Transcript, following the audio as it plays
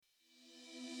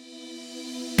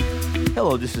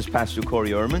Hello, this is Pastor Corey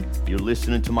Ehrman. You're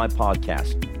listening to my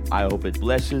podcast. I hope it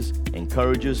blesses,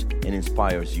 encourages, and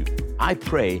inspires you. I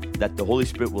pray that the Holy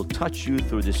Spirit will touch you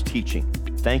through this teaching.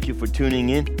 Thank you for tuning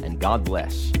in, and God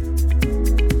bless.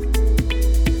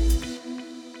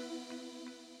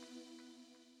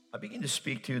 I begin to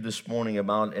speak to you this morning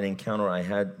about an encounter I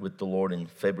had with the Lord in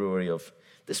February of,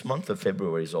 this month of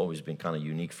February has always been kind of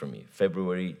unique for me.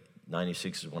 February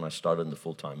 96 is when I started in the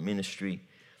full-time ministry.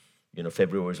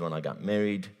 February is when I got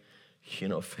married.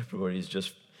 February has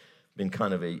just been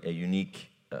kind of a unique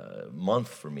month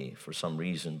for me for some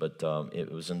reason. But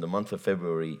it was in the month of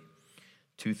February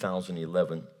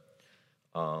 2011,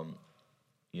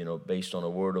 based on a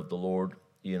word of the Lord,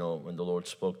 when the Lord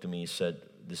spoke to me, He said,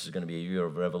 this is going to be a year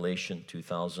of revelation,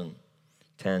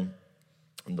 2010.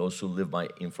 And those who live by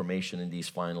information in these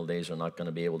final days are not going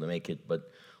to be able to make it, but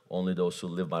only those who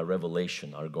live by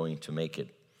revelation are going to make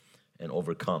it and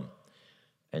overcome.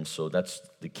 And so that's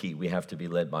the key. We have to be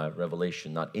led by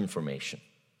revelation, not information.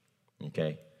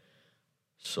 Okay?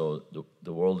 So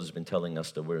the world has been telling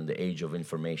us that we're in the age of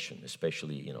information,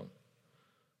 especially,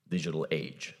 digital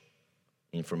age.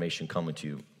 Information coming to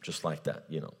you just like that,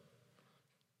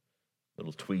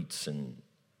 little tweets and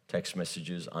text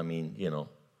messages.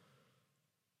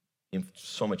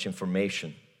 So much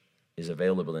information is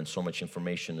available and so much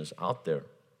information is out there.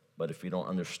 But if we don't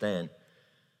understand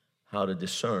how to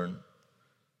discern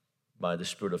by the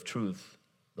Spirit of truth,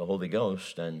 the Holy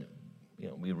Ghost, then,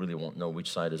 we really won't know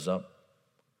which side is up.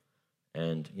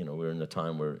 And, we're in a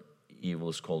time where evil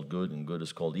is called good and good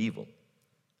is called evil.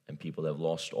 And people have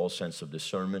lost all sense of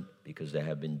discernment because they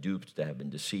have been duped, they have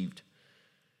been deceived.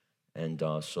 And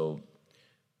and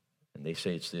they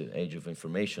say it's the age of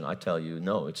information. I tell you,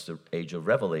 no, it's the age of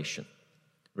revelation.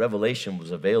 Revelation was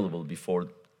available before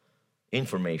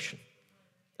information.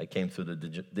 That came through the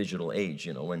digital age,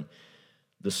 when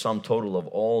the sum total of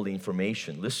all the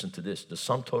information, listen to this, the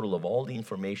sum total of all the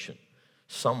information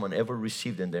someone ever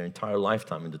received in their entire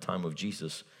lifetime in the time of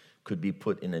Jesus could be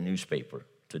put in a newspaper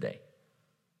today.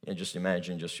 And just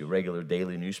imagine just your regular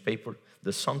daily newspaper.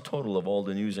 The sum total of all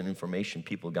the news and information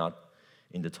people got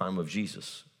in the time of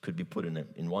Jesus could be put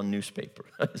in one newspaper.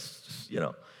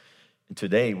 And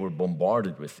today we're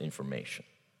bombarded with information,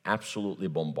 absolutely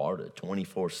bombarded,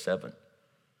 24/7,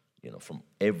 from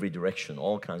every direction,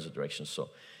 all kinds of directions. So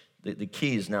the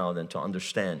key is now then to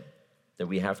understand that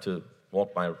we have to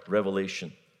walk by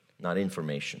revelation, not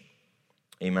information.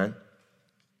 Amen?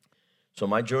 So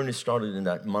my journey started in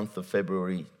that month of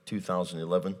February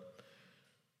 2011. I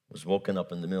was woken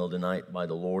up in the middle of the night by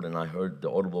the Lord, and I heard the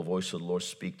audible voice of the Lord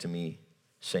speak to me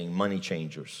saying, money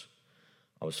changers.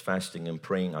 I was fasting and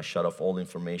praying. I shut off all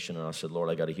information, and I said,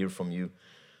 Lord, I got to hear from you.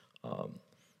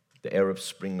 The Arab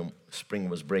Spring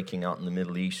was breaking out in the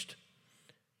Middle East.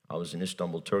 I was in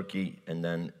Istanbul, Turkey, and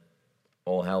then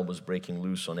all hell was breaking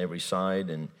loose on every side,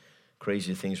 and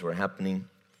crazy things were happening,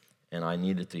 and I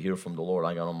needed to hear from the Lord.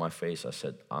 I got on my face. I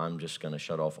said, I'm just going to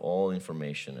shut off all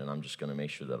information, and I'm just going to make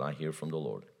sure that I hear from the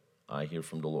Lord. I hear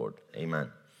from the Lord.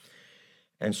 Amen.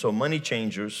 And so money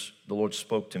changers, the Lord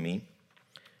spoke to me,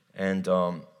 and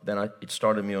then it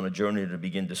started me on a journey to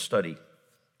begin to study.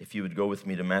 If you would go with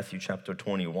me to Matthew chapter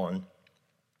 21,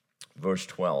 verse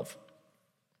 12.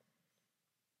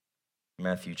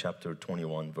 Matthew chapter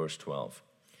 21, verse 12.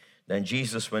 Then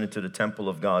Jesus went into the temple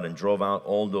of God and drove out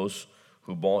all those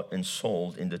who bought and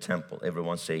sold in the temple.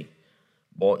 Everyone say,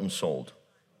 bought and sold.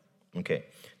 Okay.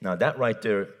 Now that right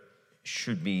there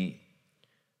should be,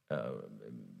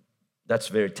 that's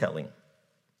very telling.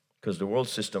 Because the world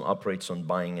system operates on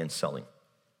buying and selling.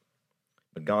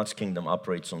 But God's kingdom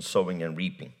operates on sowing and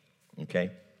reaping.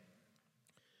 Okay?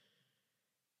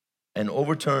 And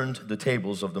overturned the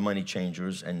tables of the money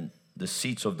changers and the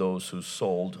seats of those who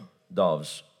sold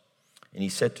doves. And He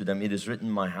said to them, it is written,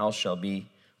 my house shall be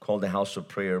called a house of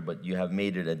prayer, but you have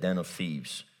made it a den of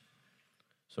thieves.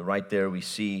 So right there we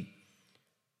see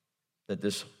that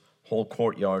this whole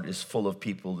courtyard is full of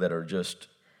people that are just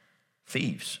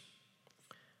thieves.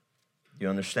 Do you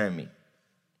understand me?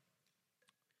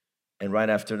 And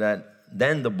right after that,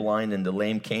 then the blind and the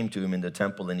lame came to Him in the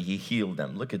temple, and He healed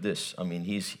them. Look at this.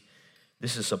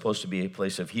 This is supposed to be a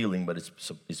place of healing, but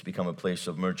it's become a place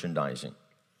of merchandising.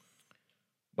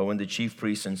 But when the chief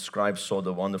priests and scribes saw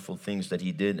the wonderful things that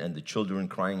He did, and the children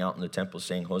crying out in the temple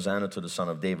saying, Hosanna to the Son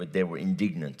of David, they were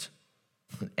indignant,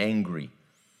 angry.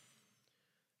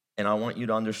 And I want you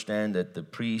to understand that the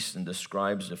priests and the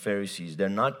scribes, the Pharisees, they're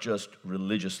not just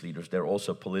religious leaders, they're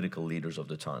also political leaders of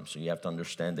the time. So you have to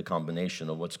understand the combination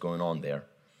of what's going on there.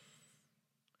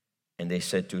 And they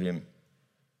said to Him,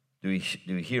 do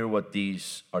you hear what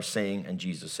these are saying? And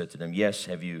Jesus said to them, yes,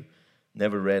 have you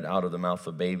Never read, out of the mouth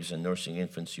of babes and nursing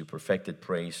infants you perfected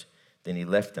praise. Then he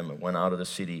left them and went out of the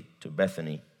city to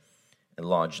Bethany and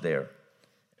lodged there.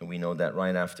 And we know that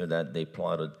right after that they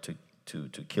plotted to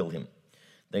kill him.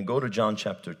 Then go to John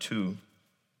chapter 2.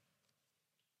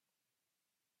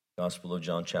 Gospel of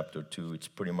John chapter 2. It's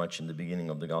pretty much in the beginning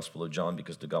of the Gospel of John,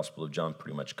 because the Gospel of John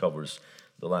pretty much covers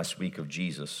the last week of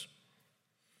Jesus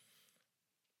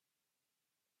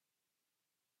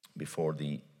before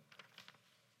the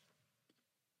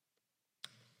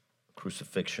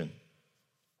crucifixion.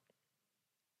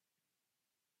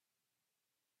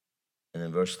 And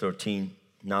in verse 13,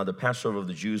 now the Passover of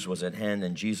the Jews was at hand,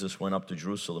 and Jesus went up to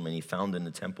Jerusalem, and he found in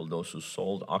the temple those who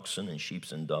sold oxen and sheep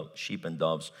and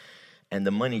doves, and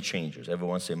the money changers.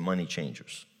 Everyone say money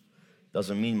changers.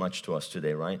 Doesn't mean much to us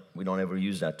today, right? We don't ever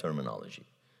use that terminology.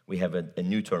 We have a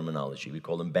new terminology. We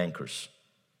call them bankers.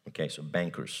 Okay, so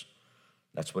bankers.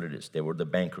 That's what it is. They were the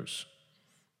bankers.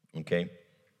 Okay?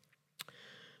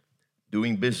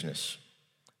 Doing business.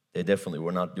 They definitely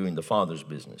were not doing the Father's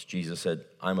business. Jesus said,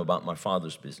 I'm about my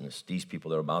Father's business. These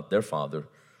people are about their Father's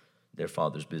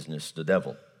business, the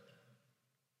devil.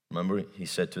 Remember, he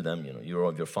said to them, you're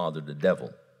of your father, the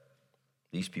devil.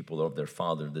 These people are of their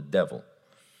father, the devil.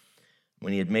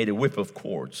 When he had made a whip of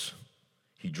cords,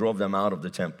 he drove them out of the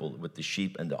temple with the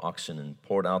sheep and the oxen and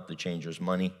poured out the changers'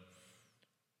 money,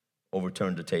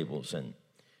 overturned the tables. And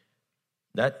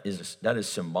that is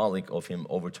symbolic of him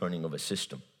overturning of a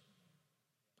system.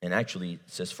 And actually, it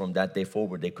says from that day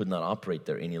forward, they could not operate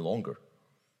there any longer.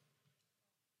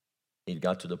 It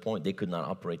got to the point they could not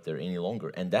operate there any longer.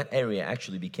 And that area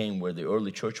actually became where the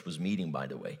early church was meeting, by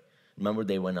the way. Remember,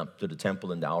 they went up to the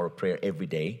temple in the hour of prayer every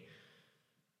day.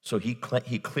 So he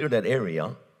cleared that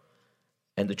area,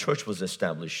 and the church was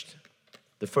established.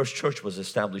 The first church was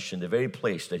established in the very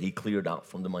place that he cleared out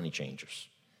from the money changers.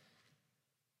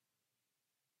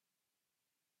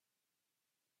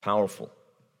 Powerful.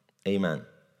 Amen.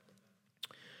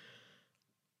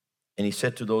 And he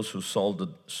said to those who sold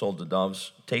the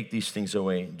doves, take these things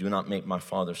away. Do not make my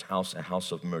Father's house a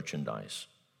house of merchandise.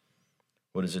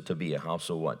 What is it to be? A house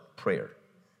of what? Prayer.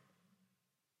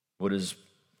 What is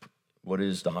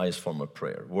the highest form of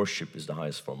prayer? Worship is the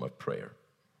highest form of prayer.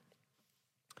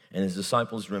 And his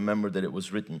disciples remembered that it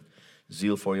was written,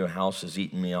 zeal for your house has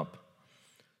eaten me up.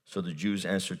 So the Jews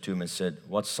answered to him and said,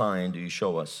 what sign do you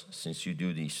show us since you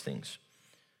do these things?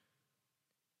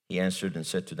 He answered and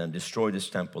said to them, destroy this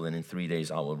temple, and in 3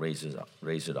 days I will raise it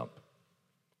up.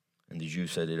 And the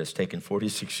Jews said, it has taken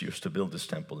 46 years to build this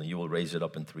temple, and you will raise it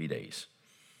up in 3 days.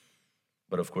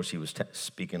 But of course, he was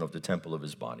speaking of the temple of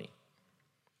his body.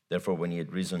 Therefore, when he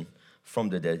had risen from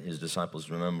the dead, his disciples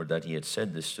remembered that he had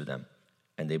said this to them,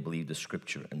 and they believed the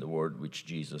scripture and the word which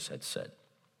Jesus had said.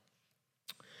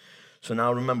 So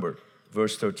now remember,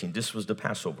 verse 13, this was the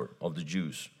Passover of the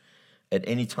Jews. At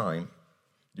any time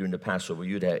during the Passover,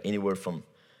 you'd have anywhere from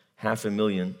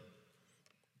 500,000,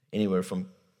 anywhere from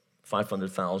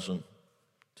 500,000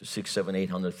 to 600,000,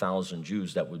 800,000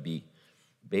 Jews that would be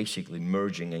basically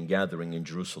merging and gathering in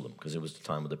Jerusalem, because it was the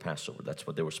time of the Passover. That's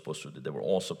what they were supposed to do. They were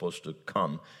all supposed to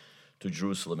come to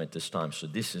Jerusalem at this time. So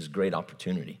this is great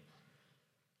opportunity.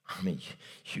 I mean,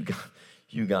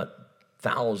 you got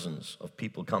thousands of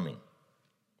people coming.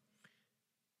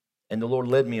 And the Lord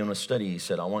led me on a study. He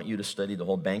said, I want you to study the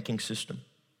whole banking system.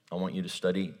 I want you to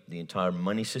study the entire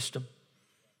money system.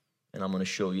 And I'm going to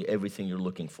show you everything you're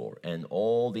looking for and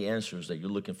all the answers that you're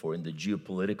looking for in the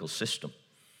geopolitical system.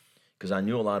 Because I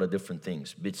knew a lot of different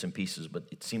things, bits and pieces, but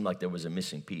it seemed like there was a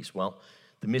missing piece. Well,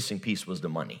 the missing piece was the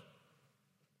money.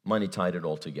 Money tied it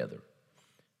all together.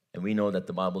 And we know that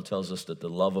the Bible tells us that the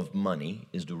love of money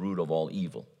is the root of all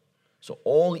evil. So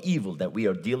all evil that we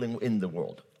are dealing with in the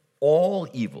world, all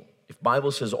evil, if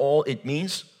Bible says all, it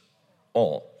means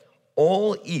all.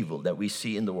 All evil that we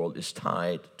see in the world is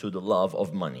tied to the love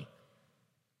of money.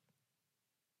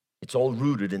 It's all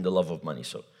rooted in the love of money.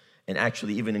 So, and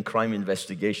actually, even in crime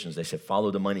investigations, they say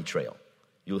follow the money trail.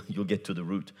 You'll get to the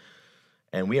root.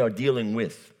 And we are dealing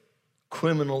with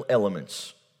criminal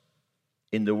elements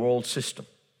in the world system.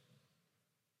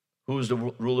 Who is the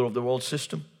ruler of the world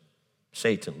system?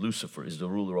 Satan, Lucifer, is the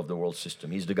ruler of the world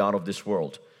system. He's the god of this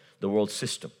world, the world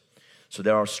system. So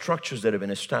there are structures that have been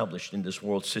established in this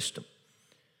world system.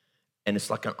 And it's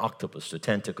like an octopus, the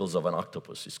tentacles of an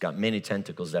octopus. It's got many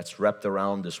tentacles that's wrapped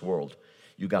around this world.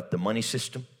 You got the money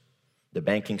system, the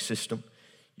banking system.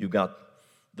 You got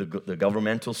the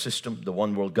governmental system, the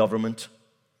one world government.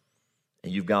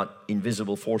 And you've got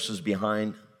invisible forces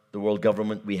behind the world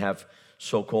government. We have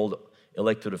so-called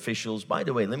elected officials. By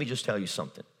the way, let me just tell you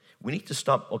something. We need to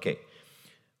stop, okay,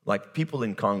 like people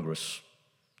in Congress,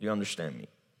 you understand me?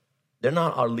 They're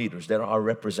not our leaders, they're our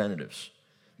representatives.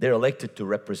 They're elected to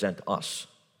represent us,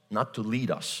 not to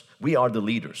lead us. We are the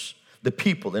leaders. The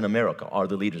people in America are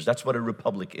the leaders. That's what a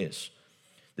republic is.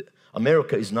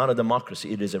 America is not a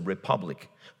democracy, it is a republic.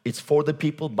 It's for the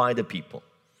people, by the people.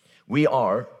 We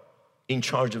are in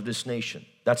charge of this nation.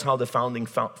 That's how the founding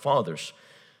fathers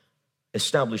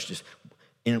established this.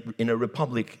 In a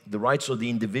republic, the rights of the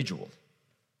individual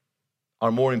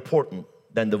are more important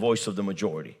than the voice of the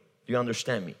majority. Do you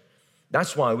understand me?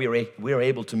 That's why we are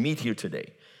able to meet here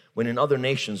today, when in other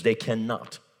nations they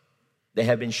cannot. They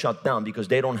have been shut down because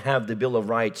they don't have the Bill of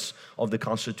Rights of the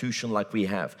Constitution like we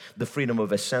have. The freedom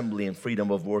of assembly and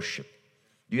freedom of worship.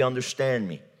 Do you understand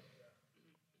me?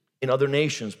 In other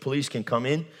nations, police can come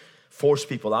in, force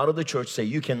people out of the church, say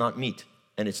you cannot meet,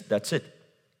 and that's it.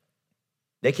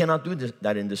 They cannot do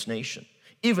that in this nation.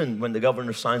 Even when the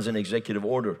governor signs an executive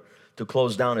order to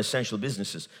close down essential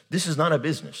businesses, this is not a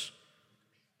business.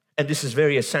 And this is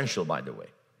very essential, by the way.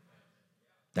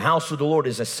 The house of the Lord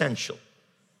is essential.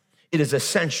 It is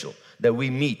essential that we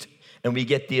meet and we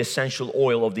get the essential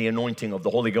oil of the anointing of the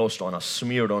Holy Ghost on us,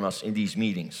 smeared on us in these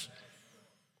meetings.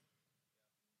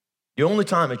 The only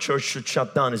time a church should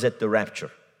shut down is at the rapture.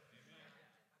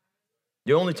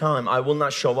 The only time I will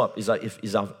not show up is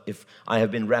if I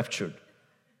have been raptured.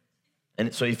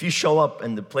 And so if you show up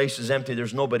and the place is empty,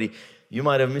 there's nobody, you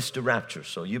might have missed the rapture.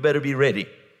 So you better be ready.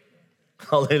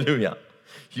 Hallelujah.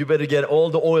 You better get all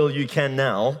the oil you can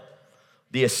now,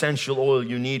 the essential oil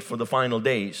you need for the final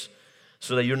days,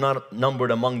 so that you're not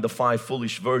numbered among the 5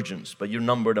 foolish virgins, but you're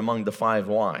numbered among the 5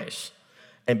 wise.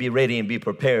 And be ready and be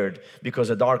prepared, because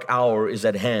a dark hour is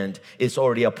at hand. It's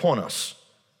already upon us.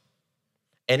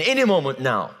 And any moment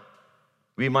now,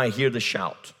 we might hear the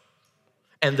shout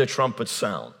and the trumpet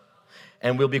sound.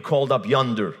 And we'll be called up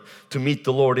yonder to meet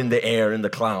the Lord in the air, in the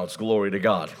clouds. Glory to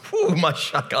God. Woo.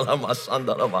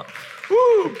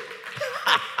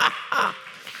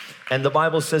 And the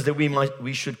Bible says that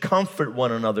we should comfort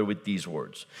one another with these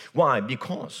words. Why?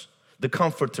 Because the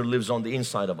Comforter lives on the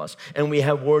inside of us. And we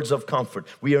have words of comfort.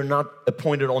 We are not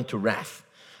appointed unto wrath.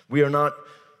 We have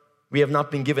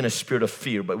not been given a spirit of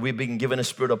fear, but we've been given a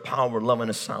spirit of power, love,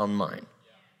 and a sound mind.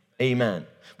 Amen.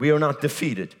 We are not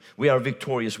defeated. We are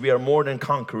victorious. We are more than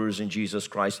conquerors in Jesus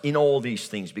Christ in all these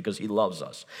things, because He loves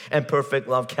us. And perfect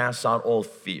love casts out all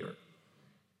fear.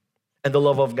 And the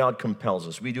love of God compels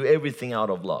us. We do everything out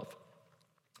of love.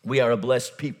 We are a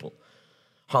blessed people.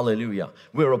 Hallelujah.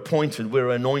 We're appointed. We're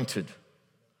anointed.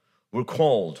 We're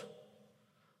called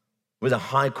with a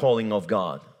high calling of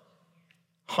God.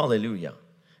 Hallelujah.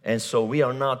 And so we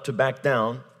are not to back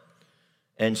down.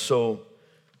 And so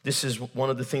this is one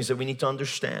of the things that we need to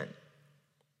understand.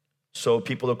 So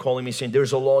people are calling me saying,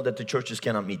 there's a law that the churches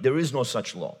cannot meet. There is no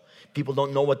such law. People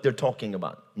don't know what they're talking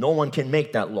about. No one can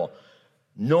make that law.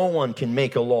 No one can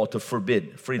make a law to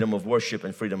forbid freedom of worship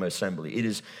and freedom of assembly. It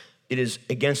is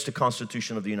against the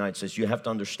Constitution of the United States. You have to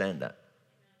understand that.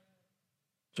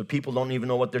 So people don't even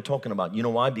know what they're talking about. You know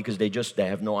why? Because they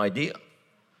have no idea.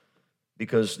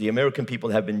 Because the American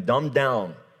people have been dumbed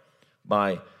down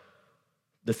by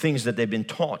the things that they've been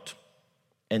taught,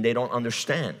 and they don't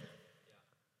understand.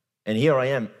 And here I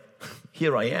am,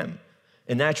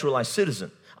 a naturalized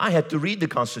citizen. I had to read the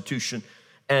Constitution,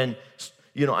 and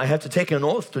I had to take an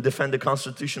oath to defend the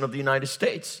Constitution of the United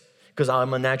States, because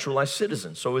I'm a naturalized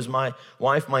citizen. So is my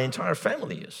wife, my entire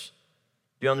family is.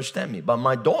 Do you understand me? But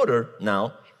my daughter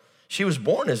now, she was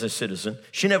born as a citizen.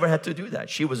 She never had to do that.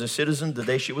 She was a citizen the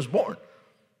day she was born.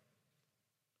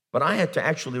 But I had to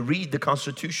actually read the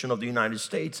Constitution of the United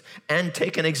States and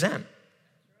take an exam.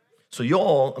 So you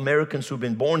all Americans who've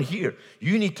been born here,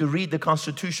 you need to read the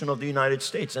Constitution of the United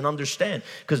States and understand,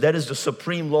 because that is the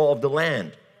supreme law of the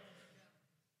land.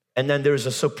 And then there's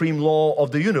a supreme law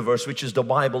of the universe, which is the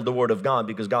Bible, the Word of God,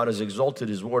 because God has exalted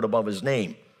His Word above His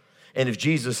name. And if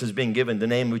Jesus has been given the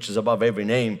name which is above every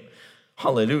name,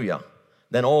 hallelujah,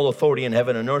 then all authority in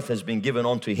heaven and earth has been given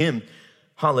unto Him.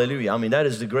 Hallelujah. I mean, that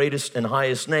is the greatest and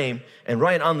highest name. And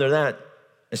right under that,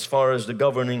 as far as the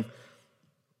governing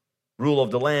rule of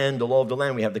the land, the law of the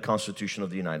land, we have the Constitution of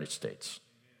the United States.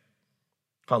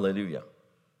 Hallelujah.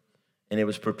 And it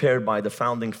was prepared by the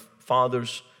founding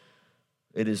fathers.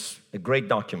 It is a great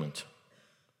document.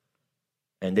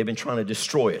 And they've been trying to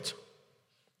destroy it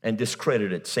and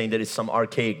discredit it, saying that it's some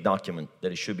archaic document,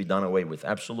 that it should be done away with.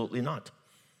 Absolutely not.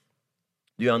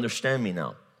 Do you understand me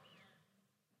now?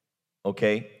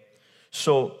 Okay,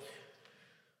 so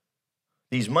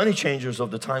these money changers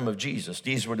of the time of Jesus,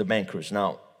 these were the bankers.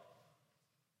 Now,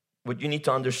 what you need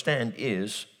to understand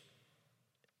is,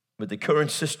 with the current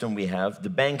system we have,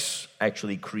 the banks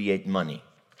actually create money,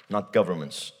 not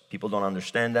governments. People don't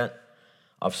understand that.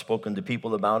 I've spoken to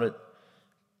people about it.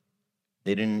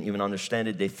 They didn't even understand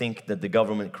it. They think that the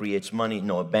government creates money.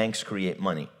 No, banks create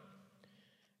money.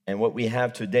 And what we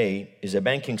have today is a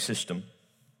banking system.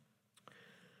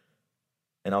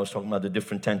 And I was talking about the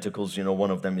different tentacles. You know, one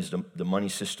of them is the money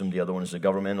system. The other one is the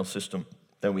governmental system.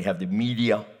 Then we have the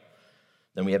media.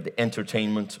 Then we have the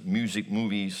entertainment, music,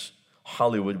 movies,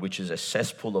 Hollywood, which is a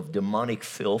cesspool of demonic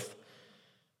filth.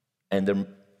 And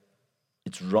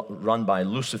it's run by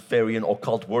Luciferian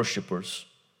occult worshipers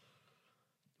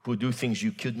who do things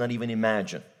you could not even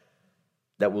imagine.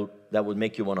 That would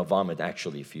make you want to vomit,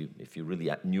 actually, if you really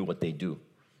knew what they do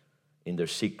in their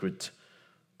secret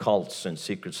cults and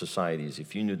secret societies.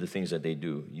 If you knew the things that they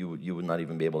do, you would not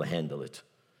even be able to handle it.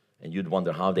 And you'd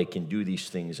wonder how they can do these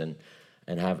things and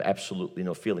have absolutely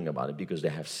no feeling about it, because they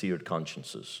have seared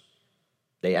consciences.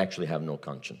 They actually have no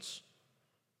conscience.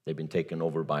 They've been taken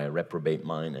over by a reprobate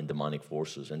mind and demonic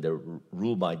forces, and they're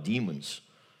ruled by demons.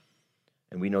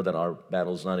 And we know that our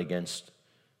battle is not against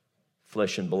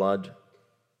flesh and blood,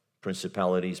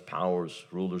 principalities, powers,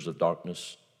 rulers of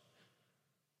darkness,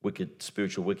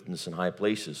 spiritual wickedness in high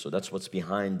places. So that's what's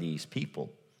behind these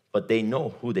people. But they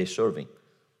know who they're serving.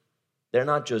 They're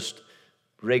not just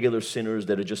regular sinners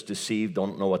that are just deceived,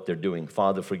 don't know what they're doing.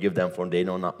 Father, forgive them, for they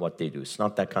know not what they do. It's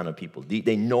not that kind of people.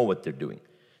 They know what they're doing.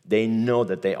 They know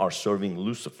that they are serving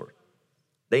Lucifer.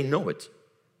 They know it.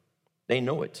 They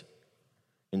know it.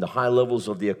 In the high levels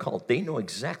of the occult, they know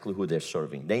exactly who they're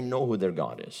serving. They know who their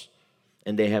God is.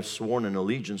 And they have sworn an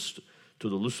allegiance to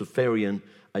the Luciferian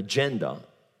agenda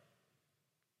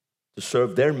to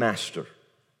serve their master,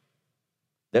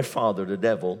 their father, the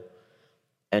devil,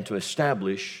 and to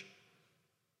establish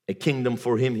a kingdom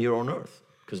for him here on earth.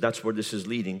 Because that's where this is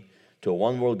leading, to a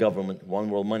one world government, one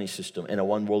world money system, and a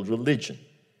one world religion.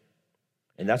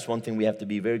 And that's one thing we have to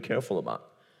be very careful about.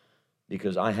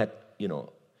 Because I've had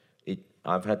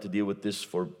to deal with this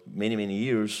for many, many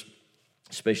years,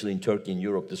 especially in Turkey and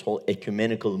Europe, this whole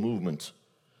ecumenical movement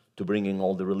to bringing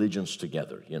all the religions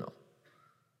together,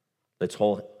 Let's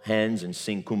hold hands and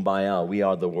sing Kumbaya, we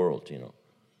are the world,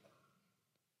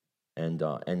 And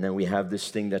then we have this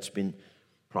thing that's been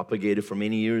propagated for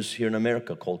many years here in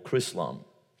America called Chrislam,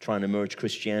 trying to merge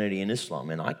Christianity and Islam.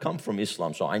 And I come from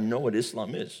Islam, so I know what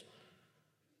Islam is.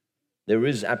 There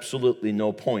is absolutely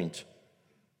no point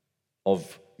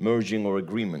of merging or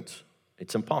agreement.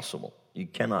 It's impossible. You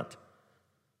cannot.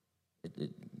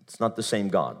 It's not the same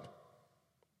God.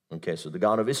 Okay, so the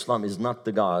God of Islam is not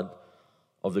the God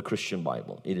of the Christian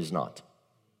Bible. It is not.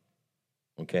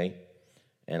 Okay?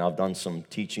 And I've done some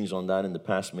teachings on that in the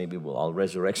past. Maybe I'll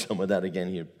resurrect some of that again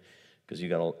here, because we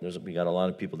got a lot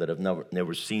of people that have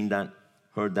never seen that,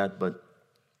 heard that. But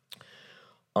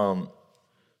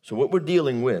so what we're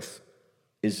dealing with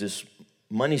is this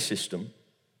money system,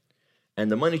 and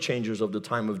the money changers of the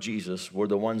time of Jesus were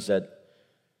the ones that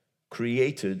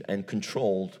created and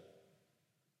controlled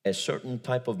a certain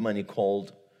type of money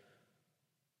called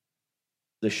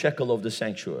the shekel of the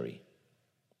sanctuary,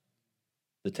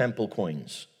 the temple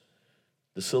coins,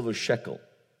 the silver shekel.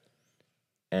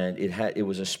 And it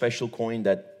was a special coin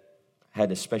that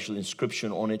had a special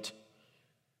inscription on it,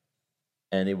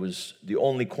 and it was the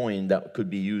only coin that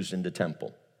could be used in the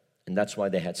temple. And that's why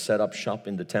they had set up shop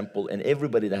in the temple, and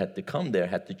everybody that had to come there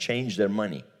had to change their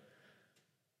money.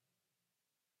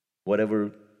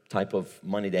 Whatever type of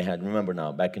money they had. Remember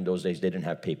now, back in those days, they didn't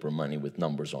have paper money with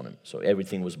numbers on them. So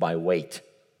everything was by weight.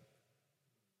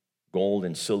 Gold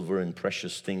and silver and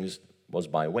precious things was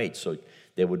by weight. So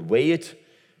they would weigh it,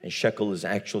 and shekel is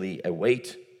actually a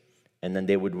weight. And then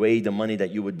they would weigh the money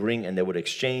that you would bring, and they would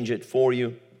exchange it for you.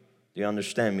 Do you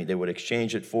understand me? They would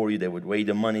exchange it for you. They would weigh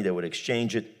the money. They would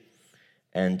exchange it.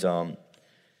 And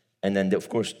then, of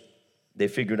course, they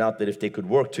figured out that if they could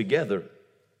work together,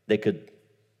 they could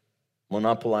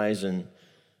monopolize and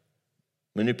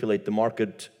manipulate the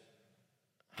market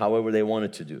however they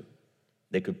wanted to do.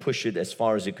 They could push it as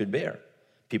far as it could bear.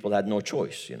 People had no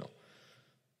choice,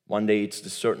 One day it's a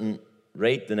certain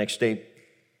rate, the next day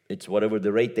it's whatever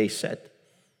the rate they set.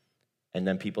 And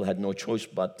then people had no choice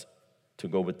but to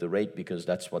go with the rate, because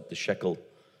that's what the shekel,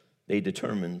 they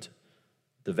determined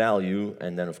the value.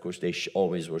 And then, of course, they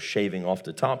always were shaving off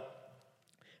the top.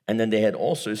 And then they had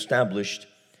also established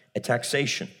a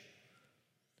taxation.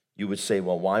 You would say,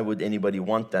 well, why would anybody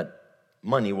want that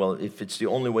money? Well, if it's the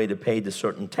only way to pay the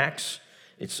certain tax,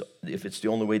 if it's the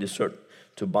only way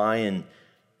to buy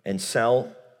and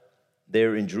sell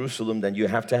there in Jerusalem, then you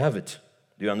have to have it.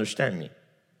 Do you understand me?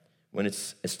 When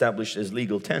it's established as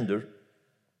legal tender,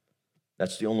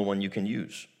 that's the only one you can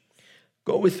use.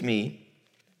 Go with me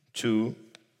to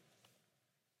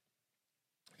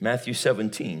Matthew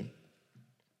 17,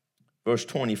 verse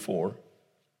 24.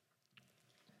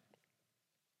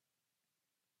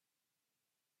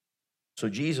 So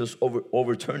Jesus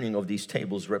overturning of these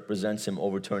tables represents him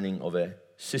overturning of a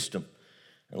system.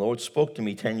 And the Lord spoke to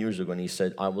me 10 years ago and he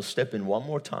said, I will step in one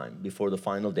more time before the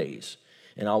final days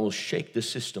and I will shake the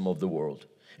system of the world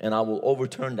and I will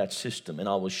overturn that system and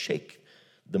I will shake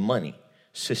the money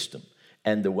system,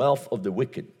 and the wealth of the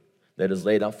wicked that is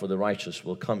laid up for the righteous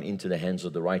will come into the hands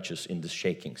of the righteous in this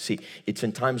shaking. See, it's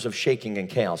in times of shaking and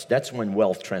chaos, that's when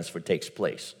wealth transfer takes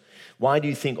place. Why do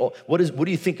you think, what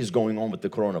do you think is going on with the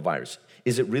coronavirus?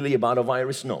 Is it really about a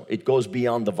virus? No, it goes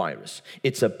beyond the virus.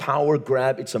 It's a power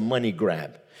grab, it's a money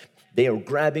grab. They are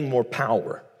grabbing more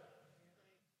power.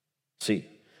 See,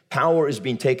 power is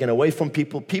being taken away from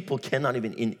people. People cannot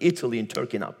even, in Italy and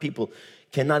Turkey now, people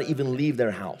cannot even leave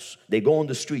their house. They go on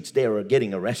the streets, they are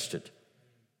getting arrested.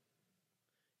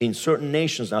 In certain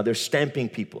nations now, they're stamping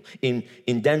people. In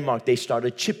Denmark, they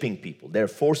started chipping people. They're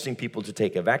forcing people to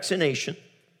take a vaccination,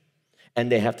 and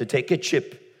they have to take a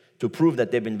chip to prove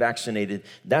that they've been vaccinated.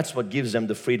 That's what gives them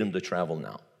the freedom to travel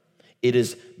now. It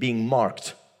is being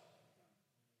marked.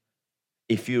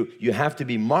 If you have to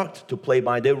be marked to play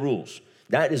by their rules.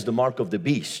 That is the mark of the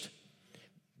beast.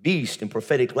 Beast in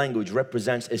prophetic language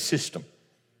represents a system.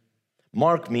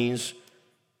 Mark means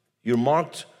you're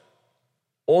marked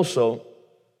also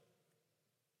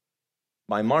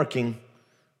by marking.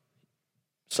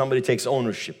 Somebody takes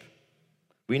ownership.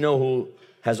 We know who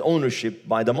has ownership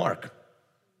by the mark.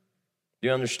 Do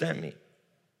you understand me?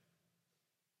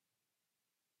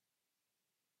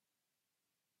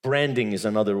 Branding is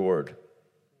another word.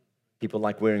 People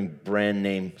like wearing brand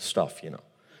name stuff, you know,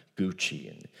 Gucci,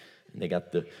 and they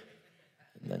got and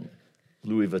then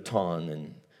Louis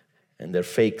Vuitton, and they're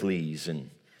fake Lees, and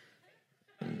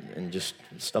just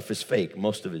stuff is fake.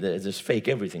 Most of it is fake.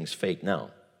 Everything's fake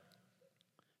now.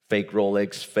 Fake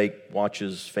Rolex, fake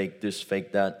watches, fake this,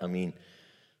 fake that. I mean,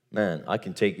 man, I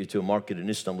can take you to a market in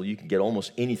Istanbul. You can get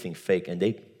almost anything fake, and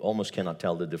they almost cannot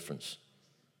tell the difference.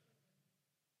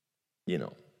 You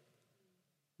know.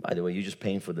 By the way, you're just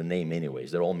paying for the name anyways.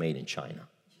 They're all made in China.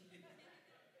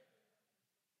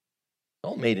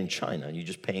 All made in China, and you're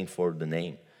just paying for the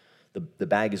name. The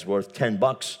bag is worth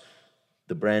 $10.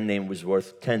 The brand name was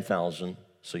worth $10,000,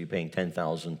 so you're paying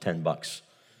 $10,000, $10.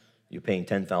 You're paying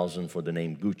 $10,000 for the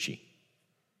name Gucci.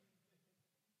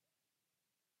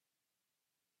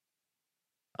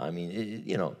 I mean,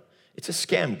 you know, it's a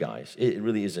scam, guys. It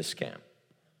really is a scam.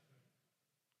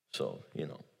 So, you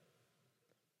know.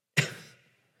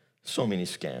 So many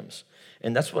scams.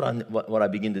 And that's what I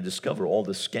begin to discover, all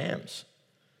the scams.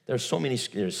 There's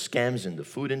scams in the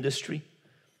food industry.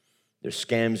 There's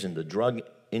scams in the drug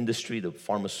industry, the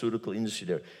pharmaceutical industry.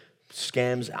 There are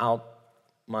scams out,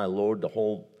 my Lord, the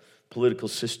whole political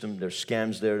system. There's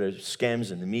scams there. There's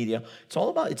scams in the media.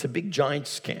 It's a big giant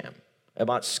scam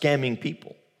about scamming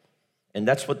people. And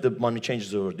that's what the money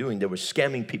changers were doing. They were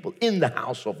scamming people in the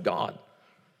house of God.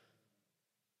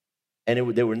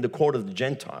 And they were in the court of the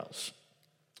Gentiles.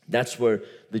 That's where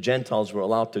the Gentiles were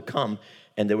allowed to come,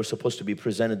 and they were supposed to be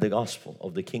presented the gospel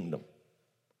of the kingdom.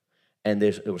 And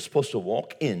they were supposed to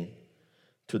walk in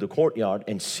to the courtyard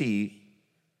and see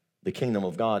the kingdom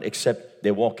of God, except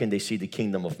they walk in, they see the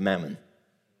kingdom of mammon.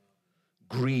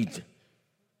 Greed,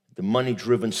 the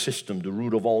money-driven system, the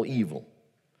root of all evil,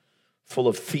 full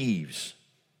of thieves,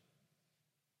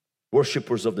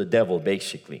 worshipers of the devil,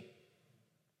 basically.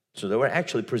 So they were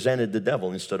actually presented the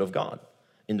devil instead of God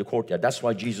in the courtyard. That's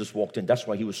why Jesus walked in. That's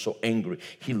why he was so angry.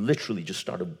 He literally just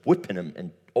started whipping them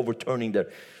and overturning their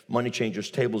money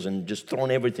changers' tables and just throwing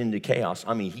everything into chaos.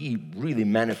 I mean, he really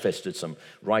manifested some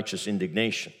righteous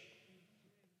indignation,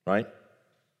 right?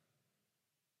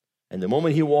 And the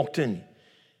moment he walked in,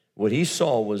 what he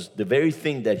saw was the very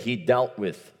thing that he dealt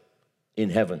with in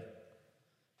heaven.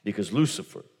 Because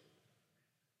Lucifer,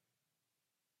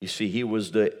 you see, he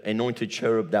was the anointed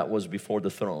cherub that was before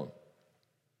the throne.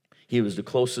 He was the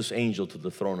closest angel to the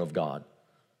throne of God.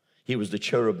 He was the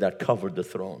cherub that covered the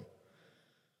throne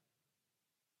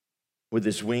with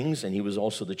his wings, and he was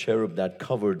also the cherub that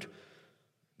covered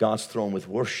God's throne with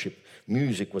worship.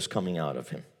 Music was coming out of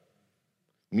him.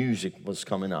 Music was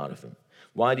coming out of him.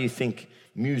 Why do you think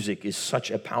music is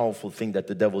such a powerful thing that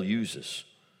the devil uses?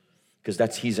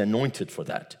 Because he's anointed for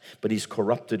that, but he's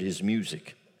corrupted his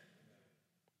music.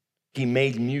 He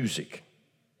made music.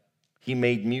 He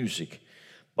made music.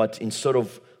 But instead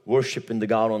of worshiping the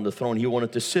God on the throne, he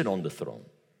wanted to sit on the throne.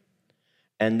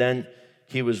 And then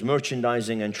he was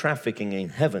merchandising and trafficking in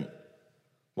heaven.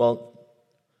 Well,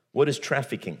 what is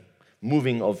trafficking?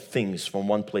 Moving of things from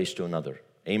one place to another.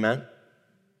 Amen?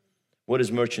 What is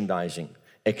merchandising?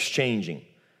 Exchanging.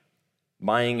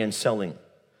 buying and selling.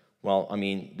 Well, I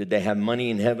mean, did they have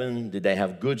money in heaven? Did they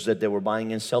have goods that they were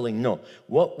buying and selling? No.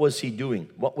 What was he doing?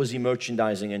 What was he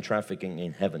merchandising and trafficking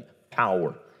in heaven?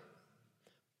 Power.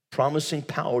 Promising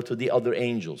power to the other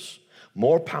angels.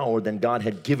 More power than God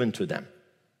had given to them.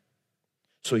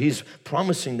 So he's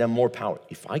promising them more power.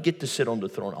 If I get to sit on the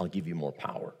throne, I'll give you more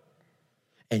power.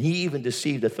 And he even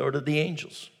deceived a third of the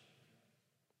angels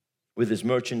with his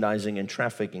merchandising and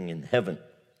trafficking in heaven.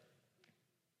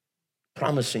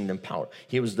 Promising them power.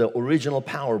 He was the original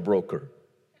power broker.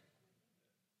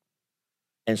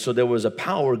 And so there was a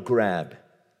power grab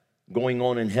going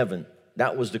on in heaven.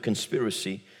 That was the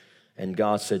conspiracy. And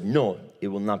God said, no, it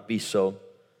will not be so.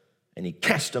 And he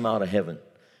cast them out of heaven.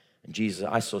 And Jesus,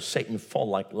 I saw Satan fall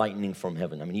like lightning from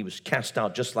heaven. I mean, he was cast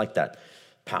out just like that.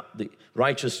 The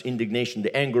righteous indignation,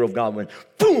 the anger of God went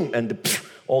boom, and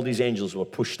all these angels were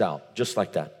pushed out just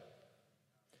like that.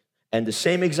 And the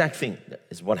same exact thing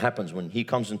is what happens when he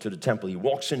comes into the temple. He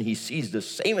walks in, he sees the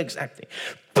same exact thing.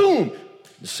 Boom!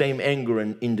 The same anger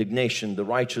and indignation, the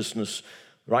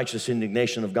righteous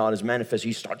indignation of God is manifest.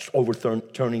 He starts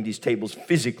overturning these tables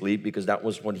physically because that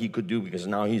was what he could do, because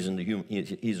now he's in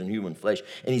human flesh.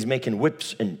 And he's making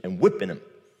whips and whipping them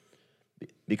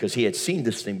because he had seen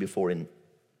this thing before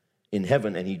in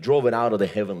heaven, and he drove it out of the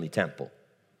heavenly temple.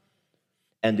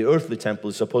 And the earthly temple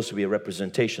is supposed to be a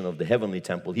representation of the heavenly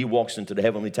temple. He walks into the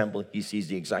heavenly temple, he sees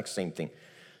the exact same thing.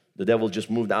 The devil just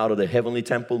moved out of the heavenly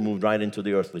temple, moved right into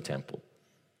the earthly temple.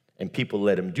 And people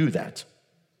let him do that.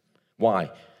 Why?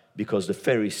 Because the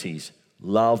Pharisees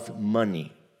loved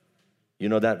money. You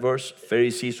know that verse?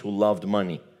 Pharisees who loved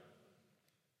money.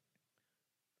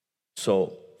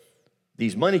 So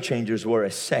these money changers were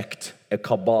a sect, a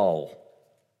cabal.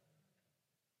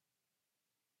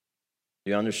 Do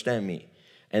you understand me?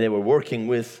 And they were working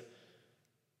with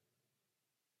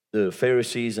the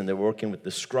Pharisees, and they were working with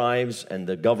the scribes and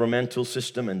the governmental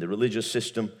system and the religious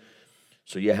system.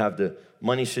 So you have the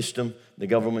money system, the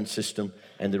government system,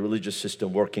 and the religious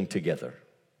system working together,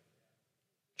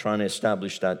 trying to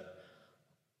establish that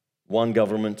one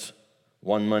government,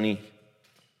 one money,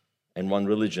 and one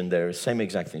religion there. Same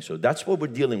exact thing. So that's what we're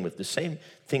dealing with. The same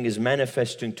thing is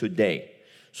manifesting today.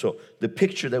 So the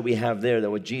picture that we have there, that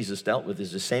what Jesus dealt with,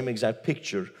 is the same exact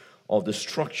picture of the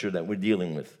structure that we're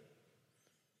dealing with.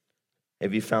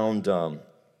 Have you found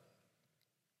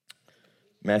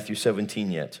Matthew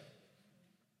 17 yet?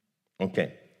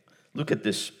 Okay. Look at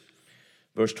this.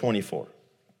 Verse 24.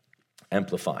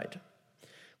 Amplified.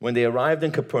 When they arrived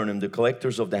in Capernaum, the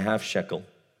collectors of the half shekel,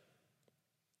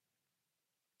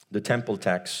 the temple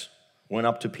tax, went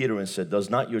up to Peter and said, "Does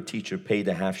not your teacher pay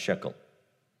the half shekel?"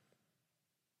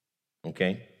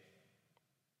 Okay.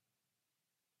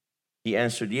 He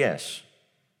answered, "Yes."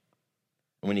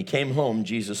 And when he came home,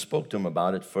 Jesus spoke to him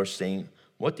about it, first saying,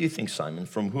 "What do you think, Simon?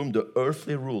 From whom the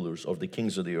earthly rulers of the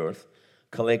kings of the earth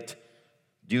collect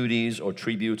duties or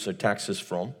tributes or taxes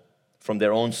from? From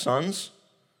their own sons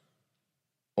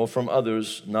or from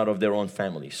others not of their own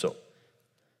family?" So,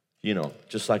 you know,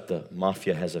 just like the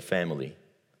mafia has a family,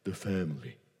 the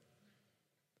family.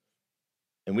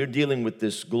 And we're dealing with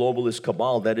this globalist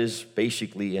cabal that is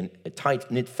basically a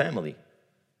tight-knit family.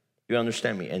 You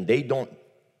understand me? And they don't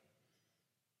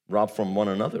rob from one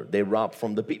another. They rob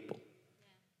from the people.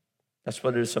 That's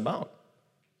what it's about.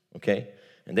 Okay?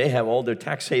 And they have all their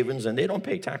tax havens, and they don't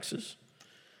pay taxes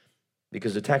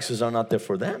because the taxes are not there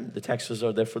for them. The taxes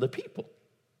are there for the people.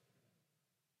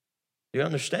 Do you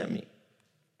understand me?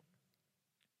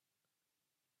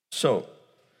 So,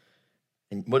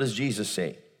 and what does Jesus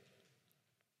say?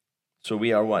 So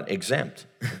we are what? Exempt.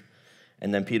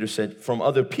 And then Peter said, from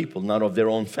other people, not of their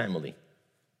own family.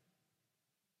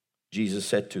 Jesus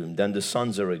said to him, then the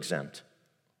sons are exempt.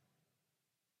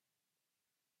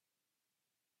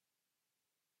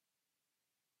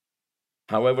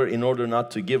 However, in order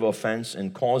not to give offense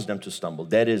and cause them to stumble,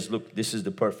 that is, look, this is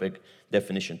the perfect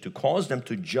definition, to cause them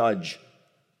to judge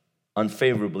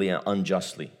unfavorably and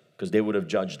unjustly, because they would have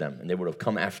judged them and they would have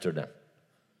come after them.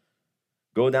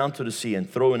 Go down to the sea and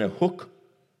throw in a hook.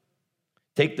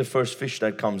 Take the first fish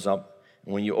that comes up,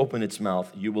 and when you open its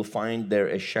mouth, you will find there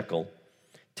a shekel.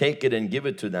 Take it and give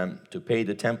it to them to pay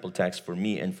the temple tax for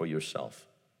me and for yourself.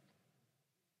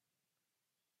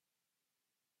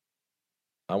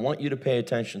 I want you to pay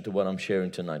attention to what I'm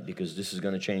sharing tonight, because this is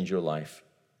going to change your life.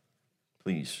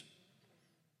 Please.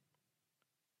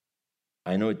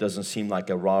 I know it doesn't seem like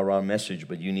a rah-rah message,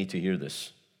 but you need to hear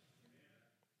this.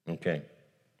 Okay.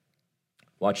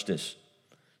 Watch this.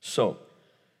 So,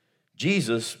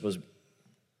 Jesus was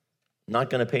not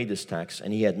going to pay this tax,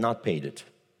 and he had not paid it.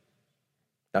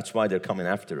 That's why they're coming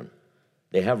after him.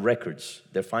 They have records.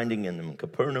 They're finding him in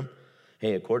Capernaum,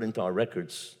 hey, according to our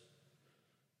records,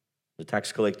 the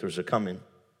tax collectors are coming.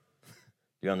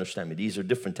 Do you understand me? These are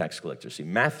different tax collectors. See,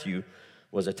 Matthew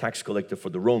was a tax collector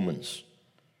for the Romans,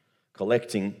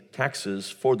 collecting taxes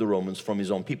for the Romans from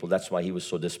his own people. That's why he was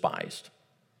so despised.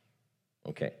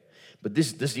 Okay. But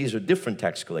these are different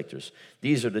tax collectors.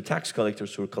 These are the tax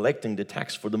collectors who are collecting the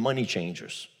tax for the money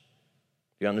changers.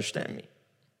 Do you understand me?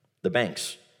 The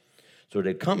banks. So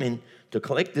they're coming to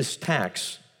collect this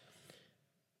tax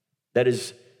that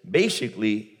is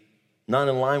basically not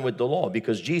in line with the law,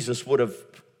 because Jesus would have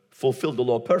fulfilled the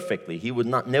law perfectly. He would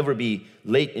never be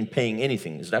late in paying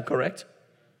anything. Is that correct?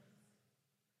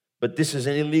 But this is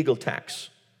an illegal tax.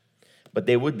 But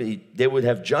they would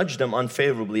have judged them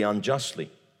unfavorably,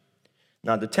 unjustly.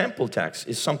 Now, the temple tax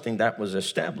is something that was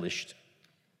established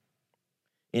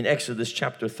in Exodus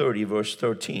chapter 30, verse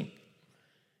 13.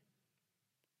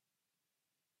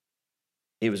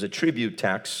 It was a tribute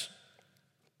tax.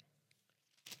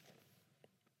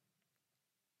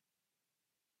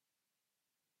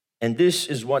 And this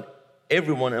is what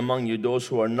everyone among you, those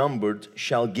who are numbered,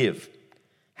 shall give.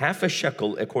 Half a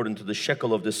shekel according to the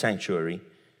shekel of the sanctuary.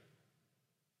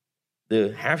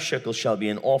 The half shekel shall be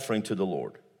an offering to the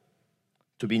Lord,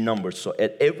 to be numbered. So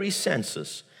at every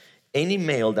census, any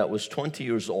male that was 20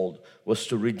 years old was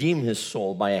to redeem his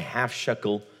soul by a half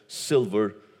shekel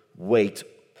silver weight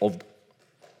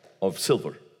of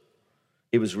silver.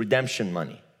 It was redemption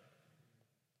money.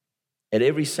 At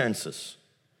every census,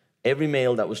 every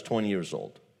male that was 20 years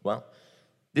old. Well,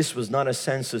 this was not a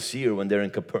census year when they're in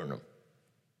Capernaum,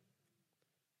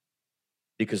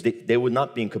 because they would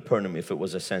not be in Capernaum if it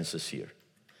was a census year.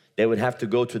 They would have to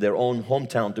go to their own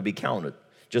hometown to be counted,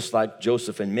 just like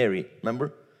Joseph and Mary,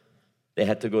 remember? They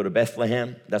had to go to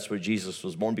Bethlehem. That's where Jesus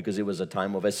was born, because it was a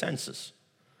time of a census.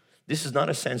 This is not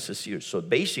a census year. So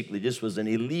basically, this was an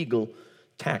illegal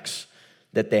tax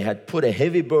that they had put a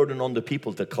heavy burden on the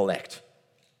people to collect.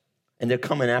 And they're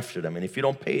coming after them. And if you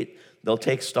don't pay it, they'll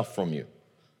take stuff from you.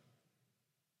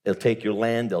 They'll take your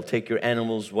land, they'll take your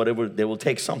animals, whatever. They will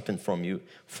take something from you,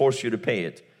 force you to pay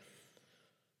it.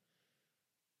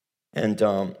 And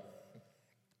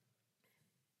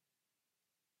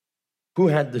who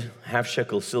had the half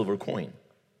shekel silver coin?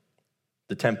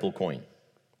 The temple coin,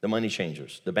 the money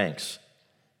changers, the banks.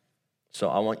 So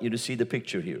I want you to see the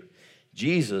picture here.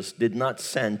 Jesus did not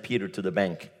send Peter to the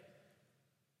bank.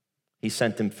 He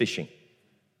sent him fishing,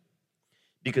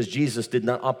 because Jesus did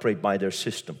not operate by their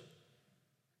system.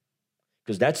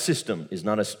 Because that system is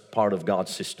not a part of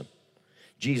God's system.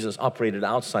 Jesus operated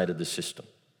outside of the system.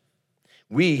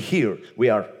 We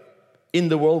are in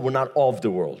the world, we're not of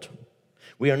the world.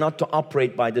 We are not to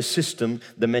operate by the system,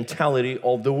 the mentality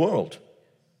of the world.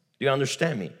 Do you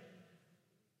understand me?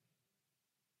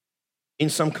 In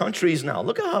some countries now,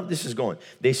 look at how this is going.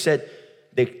 They said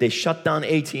they shut down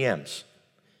ATMs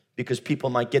because people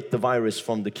might get the virus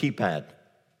from the keypad.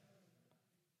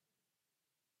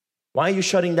 Why are you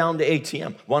shutting down the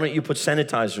ATM? Why don't you put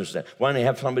sanitizers there? Why don't you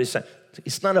have somebody say,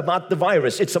 it's not about the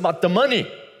virus, it's about the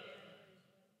money.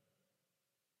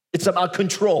 It's about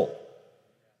control.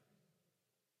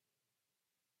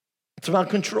 It's about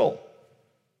control.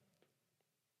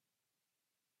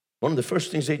 One of the first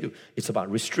things they do, it's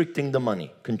about restricting the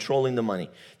money, controlling the money.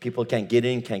 People can't get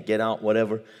in, can't get out,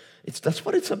 whatever. That's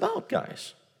what it's about,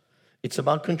 guys. It's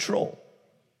about control.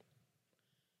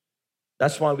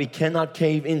 That's why we cannot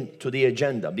cave in to the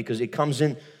agenda, because it comes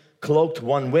in cloaked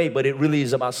one way, but it really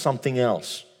is about something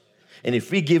else. And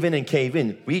if we give in and cave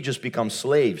in, we just become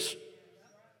slaves.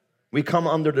 We come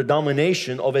under the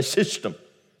domination of a system.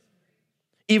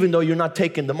 Even though you're not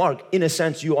taking the mark, in a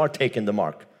sense you are taking the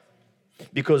mark.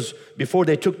 Because before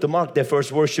they took the mark, they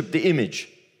first worshiped the image.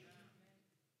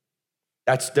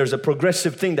 There's a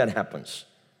progressive thing that happens.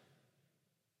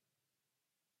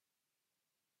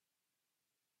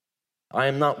 I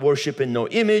am not worshiping no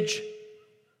image,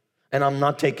 and I'm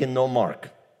not taking no mark.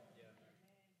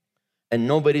 And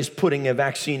nobody's putting a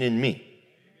vaccine in me.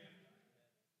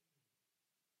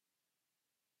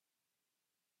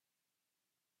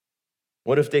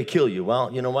 What if they kill you?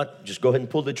 Well, you know what? Just go ahead and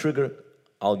pull the trigger.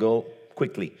 I'll go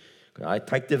quickly. I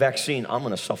take the vaccine, I'm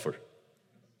going to suffer.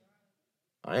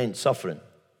 I ain't suffering.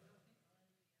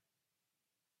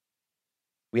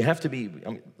 We have to be,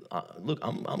 look,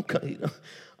 I'm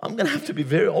going to have to be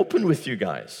very open with you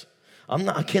guys.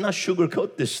 I cannot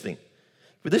sugarcoat this thing.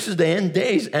 But this is the end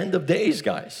of days,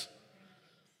 guys.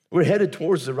 We're headed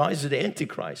towards the rise of the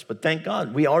Antichrist. But thank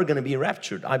God, we are going to be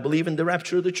raptured. I believe in the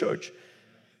rapture of the church.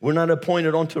 We're not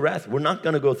appointed unto wrath. We're not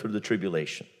going to go through the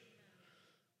tribulation.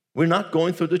 We're not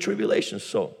going through the tribulation,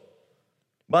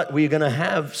 but we're going to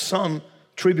have some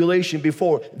tribulation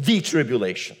before the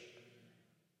tribulation.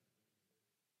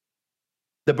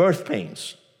 The birth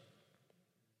pains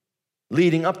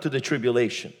leading up to the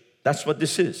tribulation. That's what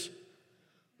this is.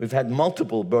 We've had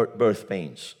multiple birth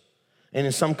pains. And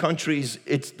in some countries,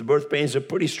 the birth pains are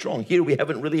pretty strong. Here we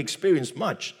haven't really experienced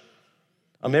much.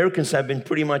 Americans have been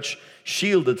pretty much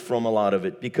shielded from a lot of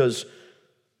it because,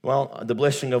 well, the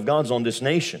blessing of God's on this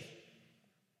nation.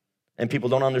 And people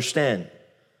don't understand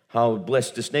how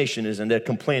blessed this nation is, and they're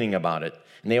complaining about it.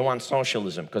 And they want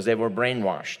socialism because they were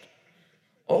brainwashed.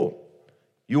 Oh,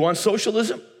 you want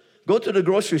socialism? Go to the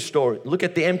grocery store, look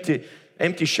at the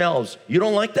empty shelves. You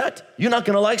don't like that? You're not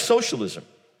going to like socialism.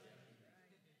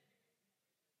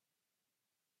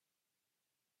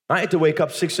 I had to wake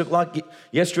up 6 o'clock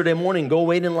yesterday morning, go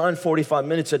wait in line 45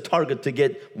 minutes at Target to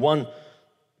get one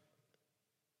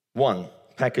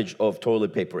package of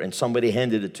toilet paper, and somebody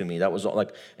handed it to me. That was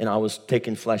like, and I was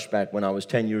taking flashback when I was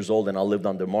 10 years old and I lived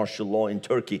under martial law in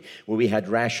Turkey where we had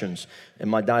rations, and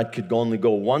my dad could only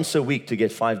go once a week to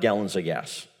get 5 gallons of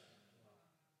gas.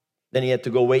 Then he had to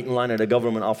go wait in line at a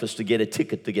government office to get a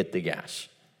ticket to get the gas.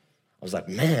 I was like,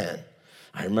 man,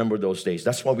 I remember those days.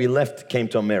 That's why we left, came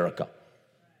to America.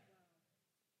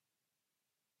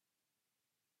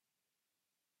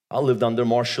 I lived under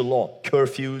martial law,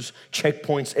 curfews,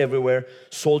 checkpoints everywhere,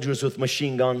 soldiers with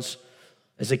machine guns.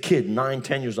 As a kid, 9,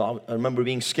 10 years old, I remember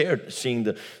being scared, seeing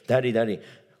the, Daddy,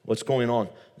 what's going on?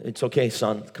 It's okay,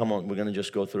 son, come on, we're gonna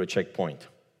just go through a checkpoint.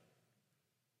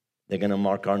 They're gonna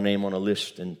mark our name on a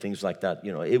list and things like that.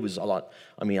 You know, it was a lot.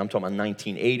 I mean, I'm talking about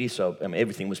 1980, so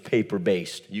everything was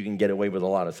paper-based. You can get away with a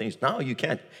lot of things. Now you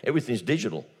can't. Everything's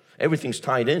digital. Everything's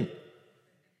tied in.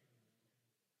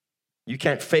 You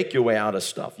can't fake your way out of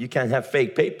stuff. You can't have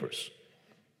fake papers.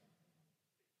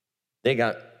 They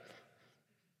got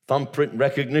thumbprint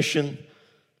recognition,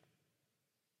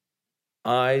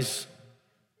 eyes,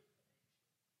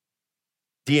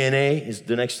 DNA is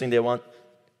the next thing they want.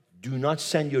 Do not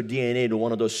send your DNA to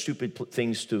one of those stupid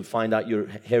things to find out your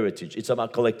heritage. It's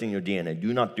about collecting your DNA.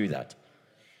 Do not do that.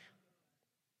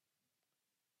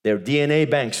 They're DNA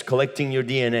banks collecting your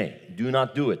DNA. Do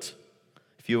not do it.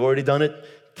 If you've already done it,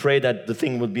 pray that the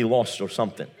thing would be lost or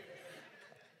something.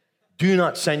 Do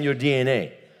not send your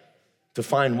DNA to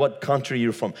find what country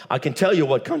you're from. I can tell you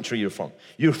what country you're from.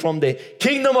 You're from the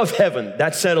kingdom of heaven.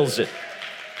 That settles it.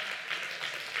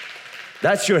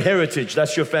 That's your heritage.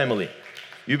 That's your family.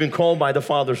 You've been called by the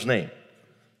Father's name.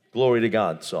 Glory to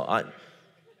God. So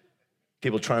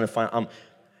people trying to find,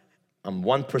 I'm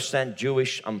 1%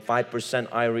 Jewish, I'm 5%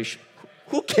 Irish.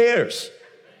 Who cares?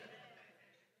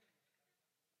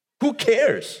 Who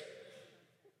cares?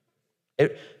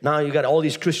 Now you got all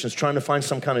these Christians trying to find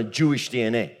some kind of Jewish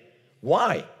DNA.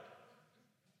 Why?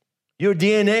 Your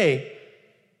DNA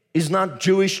is not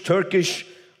Jewish, Turkish,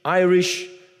 Irish,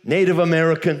 Native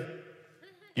American.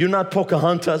 You're not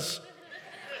Pocahontas.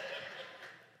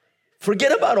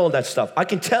 Forget about all that stuff. I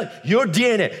can tell you, your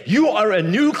DNA, you are a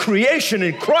new creation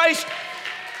in Christ.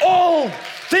 All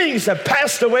things have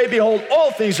passed away. Behold,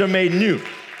 all things are made new.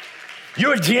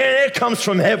 Your DNA comes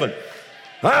from heaven.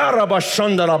 You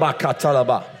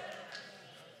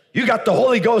got the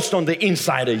Holy Ghost on the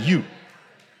inside of you.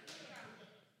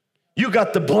 You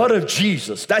got the blood of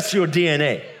Jesus. That's your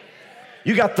DNA.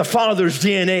 You got the Father's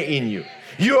DNA in you.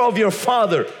 You're of your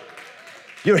Father,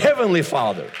 your Heavenly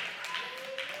Father.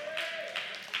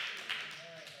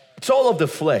 It's all of the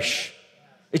flesh.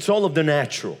 It's all of the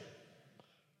natural.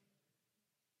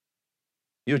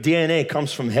 Your DNA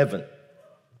comes from heaven. It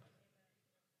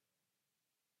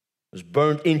was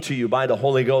burned into you by the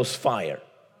Holy Ghost fire.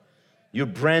 You're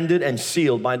branded and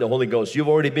sealed by the Holy Ghost. You've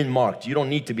already been marked. You don't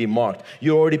need to be marked.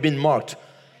 You've already been marked.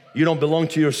 You don't belong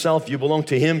to yourself. You belong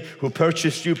to Him who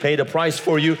purchased you, paid a price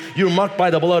for you. You're marked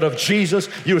by the blood of Jesus.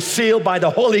 You're sealed by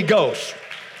the Holy Ghost.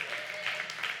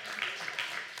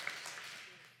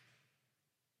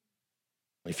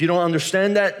 If you don't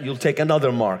understand that, you'll take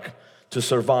another mark to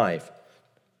survive.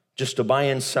 Just to buy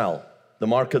and sell. The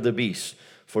mark of the beast.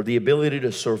 For the ability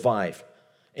to survive.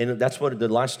 And that's what the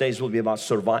last days will be about,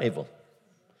 survival.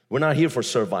 We're not here for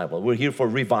survival. We're here for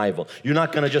revival. You're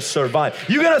not going to just survive.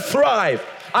 You're going to thrive.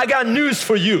 I got news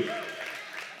for you.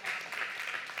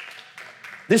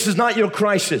 This is not your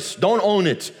crisis. Don't own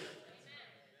it.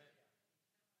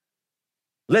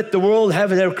 Let the world have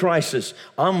their crisis.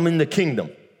 I'm in the kingdom.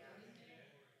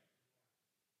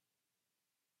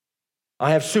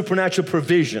 I have supernatural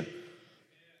provision.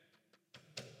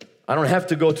 I don't have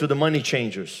to go to the money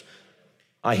changers.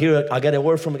 I got a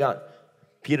word from God.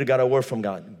 Peter got a word from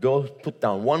God. Go put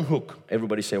down one hook.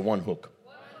 Everybody say one hook.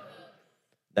 One hook.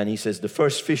 Then he says, the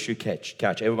first fish you catch.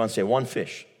 Everyone say one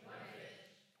fish. One fish.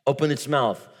 Open its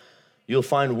mouth. You'll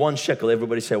find 1 shekel.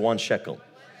 Everybody say 1 shekel.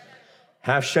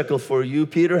 Half shekel for you,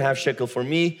 Peter, half shekel for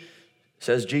me.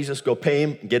 Says Jesus, go pay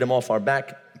him, get him off our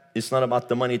back. It's not about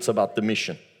the money, it's about the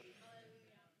mission.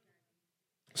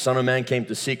 Son of Man came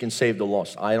to seek and save the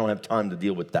lost. I don't have time to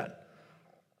deal with that.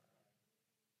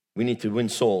 We need to win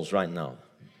souls right now.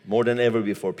 More than ever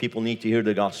before. People need to hear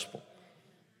the gospel.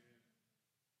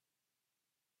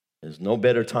 There's no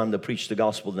better time to preach the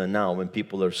gospel than now, when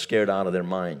people are scared out of their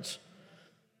minds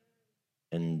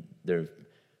and they're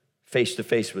face to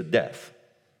face with death.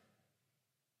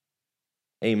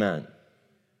 Amen.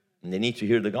 And they need to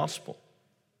hear the gospel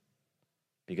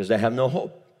because they have no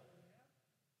hope.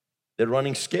 They're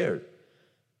running scared,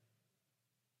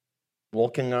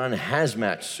 walking around in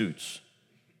hazmat suits,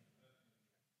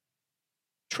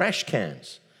 trash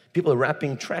cans. People are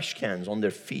wrapping trash cans on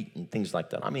their feet and things like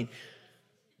that. I mean,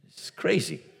 it's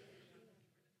crazy.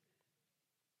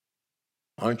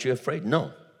 Aren't you afraid?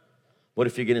 No. What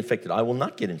if you get infected? I will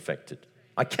not get infected.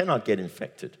 I cannot get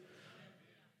infected.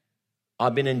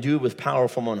 I've been endued with power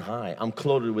from on high. I'm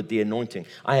clothed with the anointing.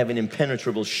 I have an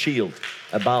impenetrable shield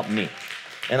about me.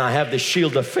 And I have the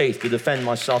shield of faith to defend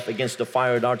myself against the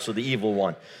fire darts of the evil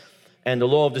one. And the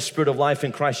law of the Spirit of life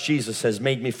in Christ Jesus has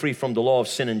made me free from the law of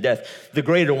sin and death. The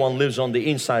greater one lives on the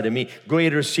inside of me.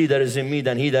 Greater is he that is in me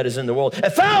than he that is in the world.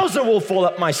 1,000 will fall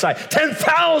at my side,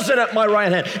 10,000 at my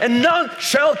right hand, and none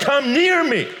shall come near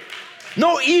me.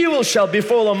 No evil shall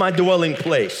befall on my dwelling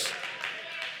place.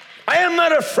 I am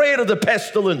not afraid of the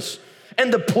pestilence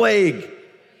and the plague.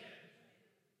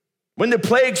 When the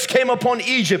plagues came upon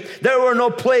Egypt, there were no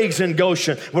plagues in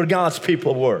Goshen where God's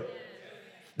people were.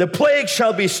 The plague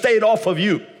shall be stayed off of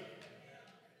you.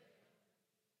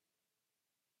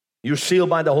 You're sealed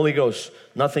by the Holy Ghost.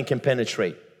 Nothing can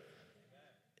penetrate.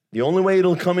 The only way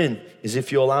it'll come in is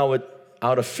if you allow it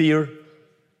out of fear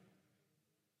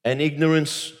and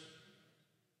ignorance.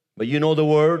 But you know the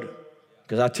Word,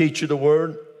 because I teach you the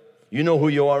Word. You know who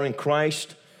you are in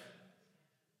Christ.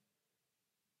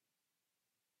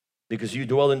 Because you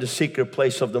dwell in the secret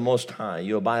place of the Most High.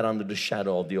 You abide under the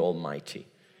shadow of the Almighty.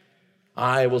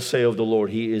 I will say of the Lord,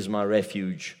 He is my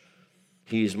refuge.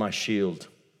 He is my shield.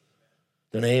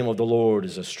 The name of the Lord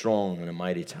is a strong and a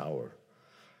mighty tower.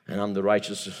 And I'm the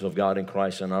righteousness of God in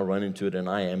Christ, and I run into it and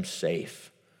I am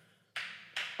safe.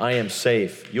 I am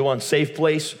safe. You want a safe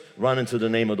place? Run into the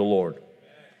name of the Lord.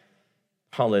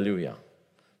 Hallelujah.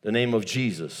 The name of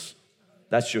Jesus.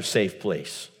 That's your safe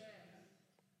place.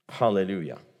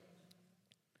 Hallelujah.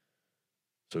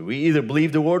 So we either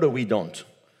believe the word or we don't.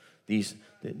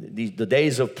 The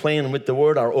days of playing with the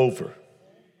word are over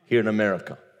here in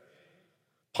America.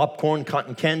 Popcorn,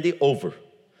 cotton candy, over.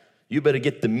 You better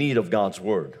get the meat of God's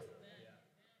word.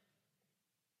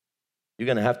 You're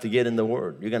going to have to get in the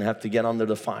word. You're going to have to get under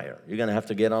the fire. You're going to have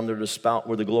to get under the spout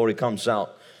where the glory comes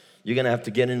out. You're going to have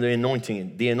to get in the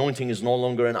anointing. The anointing is no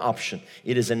longer an option.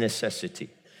 It is a necessity.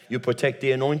 You protect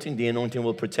the anointing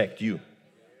will protect you.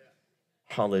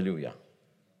 Hallelujah.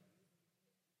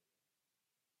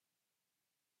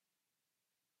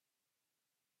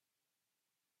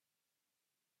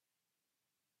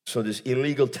 So this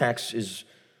illegal tax is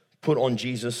put on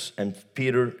Jesus and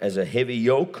Peter as a heavy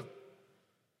yoke,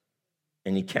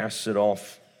 and he casts it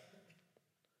off,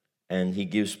 and he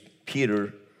gives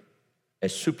Peter a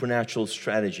supernatural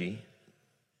strategy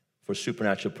for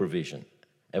supernatural provision.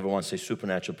 Everyone say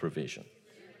supernatural provision.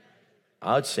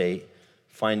 I would say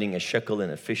finding a shekel in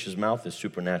a fish's mouth is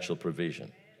supernatural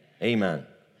provision. Amen.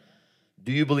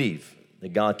 Do you believe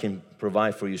that God can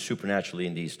provide for you supernaturally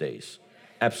in these days?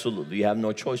 Absolutely. You have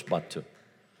no choice but to.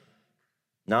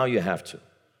 Now you have to.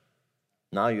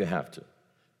 Now you have to.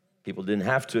 People didn't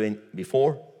have to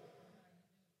before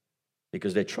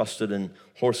because they trusted in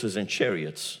horses and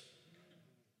chariots.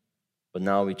 But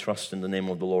now we trust in the name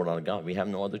of the Lord our God. We have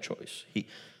no other choice.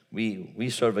 We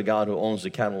serve a God who owns the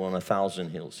cattle on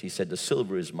 1,000 hills. He said, the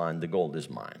silver is mine, the gold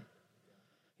is mine.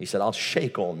 He said, I'll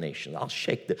shake all nations. I'll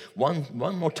shake one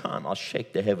more time, I'll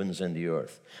shake the heavens and the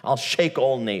earth. I'll shake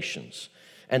all nations.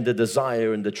 And the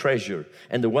desire and the treasure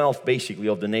and the wealth basically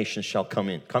of the nations shall come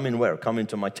in. Come in where? Come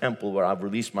into my temple where I've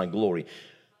released my glory.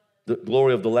 The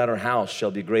glory of the latter house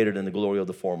shall be greater than the glory of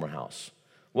the former house.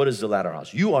 What is the latter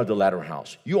house? You are the latter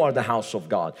house. You are the house of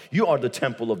God. You are the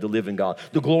temple of the living God.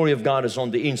 The glory of God is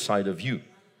on the inside of you.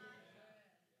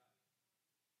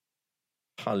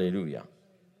 Hallelujah.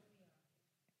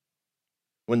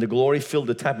 When the glory filled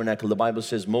the tabernacle, the Bible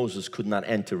says Moses could not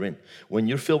enter in. When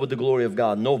you're filled with the glory of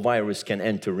God, no virus can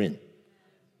enter in.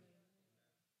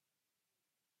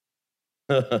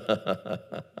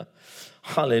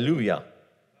 Hallelujah.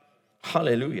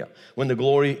 Hallelujah. When the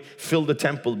glory filled the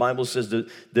temple, the Bible says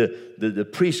the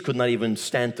priest could not even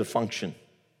stand to function.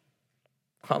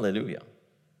 Hallelujah.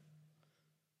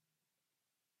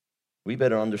 We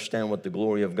better understand what the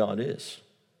glory of God is.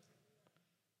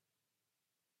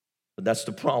 But that's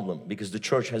the problem, because the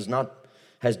church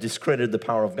has discredited the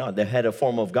power of God. They had a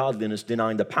form of godliness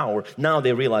denying the power. Now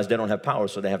they realize they don't have power,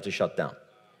 so they have to shut down.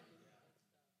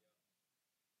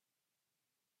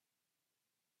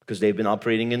 Because they've been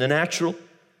operating in the natural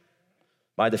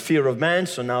by the fear of man,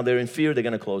 so now they're in fear, they're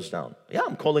going to close down. Yeah,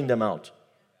 I'm calling them out.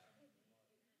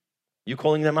 You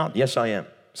calling them out? Yes, I am.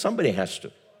 Somebody has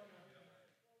to.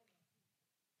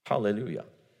 Hallelujah.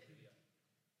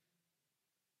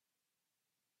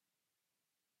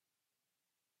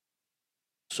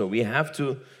 So we have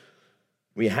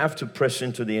to press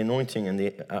into the anointing,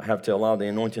 and have to allow the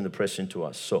anointing to press into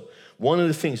us. So one of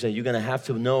the things that you're going to have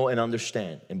to know and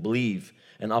understand and believe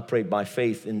and operate by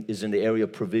faith is in the area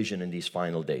of provision in these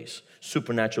final days.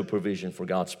 Supernatural provision for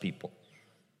God's people.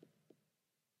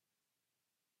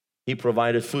 He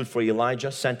provided food for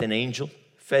Elijah, sent an angel,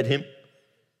 fed him.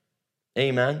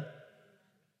 Amen.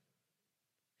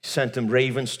 He sent him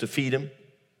ravens to feed him.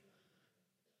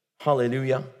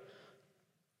 Hallelujah.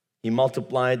 He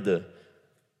multiplied the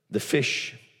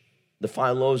fish, the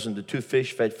 5 loaves and the 2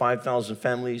 fish, fed 5,000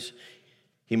 families.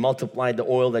 He multiplied the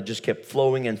oil that just kept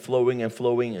flowing and flowing and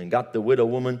flowing, and got the widow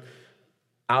woman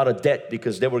out of debt,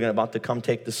 because they were about to come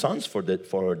take the sons for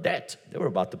her debt. They were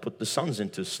about to put the sons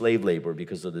into slave labor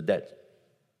because of the debt.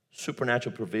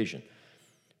 Supernatural provision.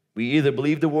 We either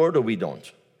believe the word or we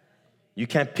don't. You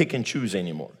can't pick and choose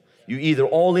anymore. You either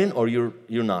all in or you're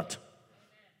not.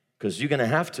 Because you're going to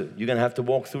have to. You're going to have to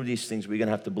walk through these things. We're going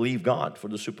to have to believe God for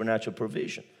the supernatural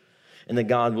provision. And that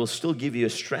God will still give you a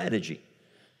strategy.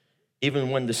 Even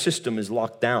when the system is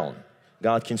locked down,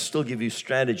 God can still give you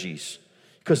strategies.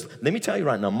 Because let me tell you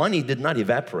right now, money did not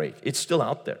evaporate. It's still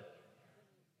out there.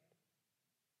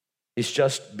 It's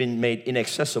just been made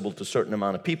inaccessible to a certain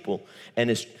amount of people, and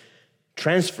it's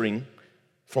transferring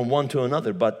from one to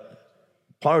another. But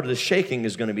part of the shaking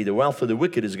is going to be the wealth of the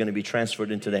wicked is going to be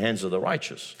transferred into the hands of the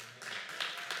righteous.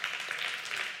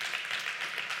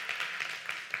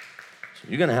 So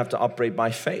you're going to have to operate by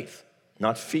faith,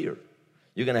 not fear.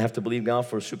 You're going to have to believe God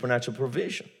for a supernatural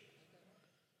provision.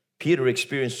 Peter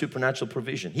experienced supernatural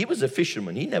provision. He was a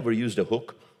fisherman. He never used a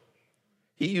hook.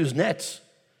 He used nets.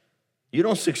 You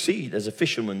don't succeed as a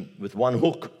fisherman with one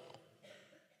hook.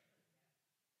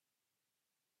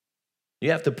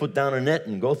 You have to put down a net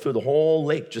and go through the whole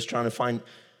lake just trying to find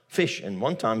fish. And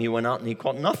one time he went out and he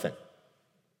caught nothing.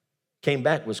 Came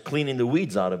back, was cleaning the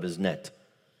weeds out of his net.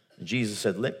 And Jesus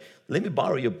said, let me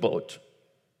borrow your boat.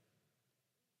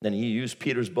 Then he used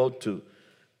Peter's boat to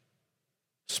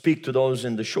speak to those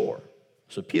in the shore.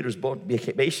 So Peter's boat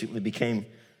basically became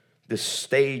the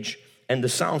stage and the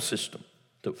sound system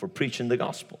for preaching the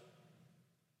gospel.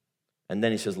 And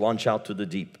then he says, launch out to the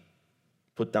deep.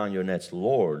 Put down your nets.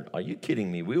 Lord, are you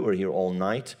kidding me? We were here all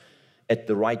night at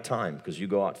the right time, because you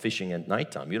go out fishing at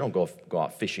nighttime. You don't go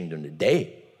out fishing during the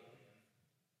day.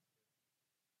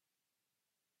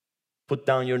 Put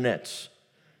down your nets.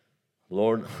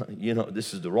 Lord,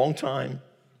 this is the wrong time,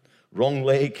 wrong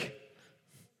lake.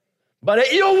 But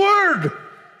at your word,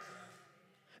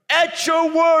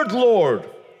 Lord,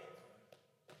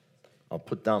 I'll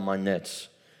put down my nets.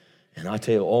 And I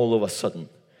tell you, all of a sudden,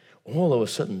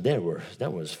 there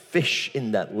was fish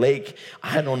in that lake.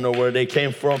 I don't know where they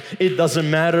came from. It doesn't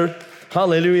matter.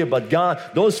 Hallelujah. But God,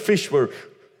 those fish were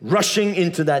rushing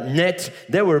into that net.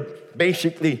 They were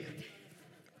basically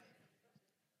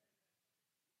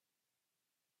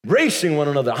racing one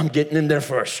another. I'm getting in there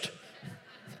first.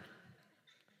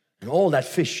 And all that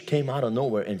fish came out of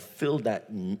nowhere and filled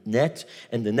that net,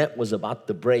 and the net was about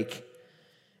to break,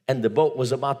 and the boat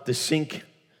was about to sink,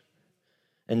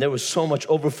 and there was so much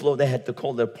overflow they had to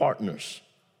call their partners.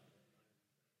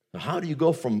 Now, how do you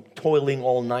go from toiling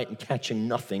all night and catching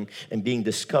nothing and being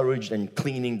discouraged and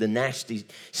cleaning the nasty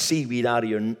seaweed out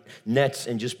of your nets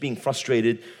and just being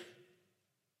frustrated,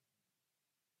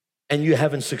 and you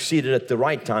haven't succeeded at the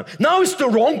right time? Now it's the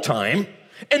wrong time.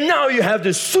 And now you have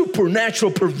this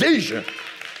supernatural provision.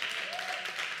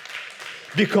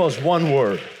 Because one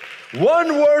word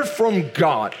from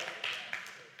God.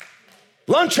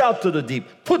 Launch out to the deep.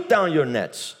 Put down your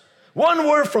nets. One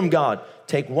word from God.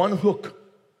 Take one hook.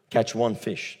 Catch one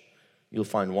fish. You'll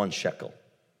find 1 shekel.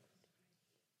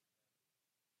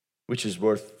 Which is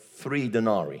worth 3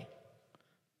 denarii.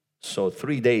 So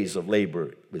 3 days of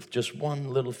labor with just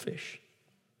one little fish.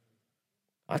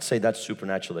 I'd say that's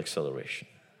supernatural acceleration.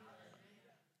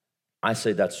 I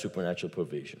say that's supernatural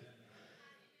provision.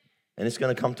 And it's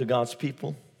going to come to God's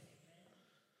people.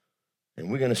 And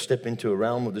we're going to step into a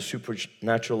realm of the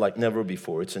supernatural like never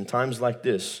before. It's in times like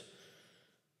this,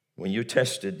 when you're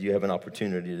tested, you have an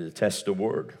opportunity to test the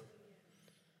word.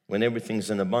 When everything's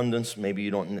in abundance, maybe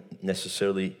you don't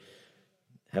necessarily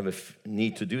have a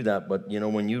need to do that, but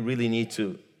when you really need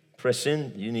to press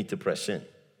in, you need to press in.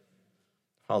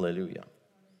 Hallelujah.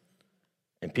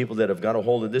 And people that have got a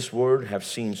hold of this word have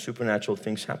seen supernatural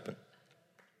things happen.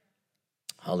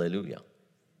 Hallelujah.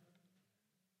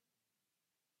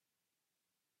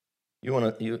 You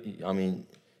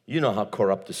know how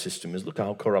corrupt the system is. Look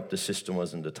how corrupt the system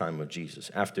was in the time of Jesus.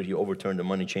 After he overturned the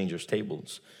money changers'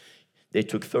 tables, they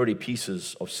took 30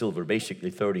 pieces of silver,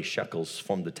 basically 30 shekels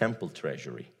from the temple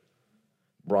treasury,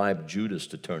 bribed Judas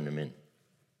to turn them in.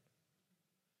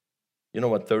 You know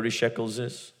what 30 shekels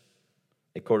is?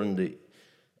 According to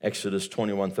Exodus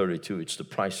 21:32, it's the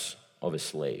price of a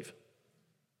slave.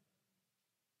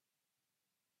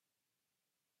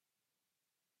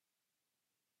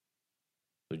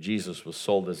 So Jesus was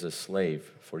sold as a slave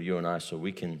for you and I, so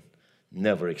we can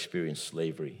never experience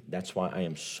slavery. That's why I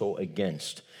am so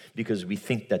against, because we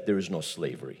think that there is no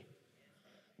slavery.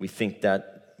 We think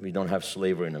that we don't have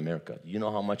slavery in America. You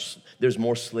know how much, there's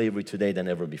more slavery today than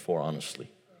ever before, honestly.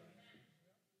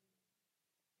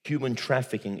 Human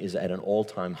trafficking is at an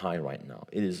all-time high right now.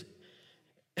 It is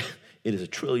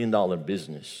 $1 trillion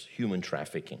business, human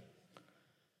trafficking.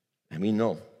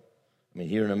 Here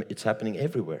it's happening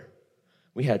everywhere.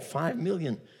 We had 5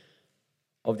 million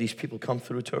of these people come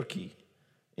through Turkey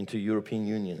into European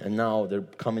Union, and now they're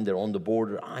coming there on the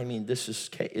border.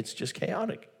 It's just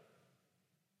chaotic.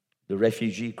 The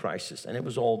refugee crisis, and it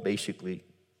was all basically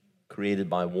created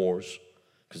by wars,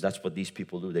 because that's what these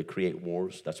people do. They create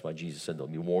wars. That's why Jesus said there'll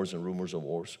be wars and rumors of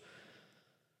wars.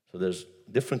 So there's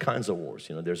different kinds of wars.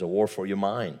 There's a war for your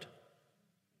mind.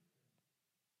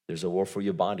 There's a war for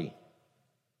your body.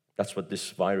 That's what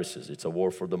this virus is. It's a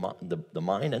war for the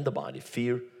mind and the body.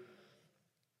 Fear.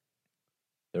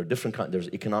 There are different kinds. There's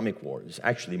economic war. It's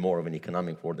actually more of an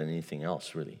economic war than anything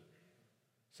else, really.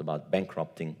 It's about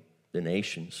bankrupting the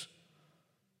nations,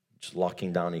 just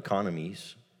locking down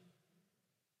economies.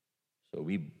 So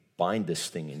we bind this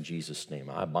thing in Jesus' name.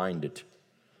 I bind it.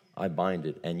 I bind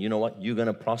it. And you know what? You're going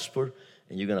to prosper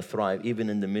and you're going to thrive even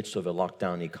in the midst of a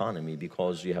lockdown economy,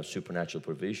 because you have supernatural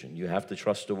provision. You have to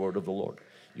trust the word of the Lord.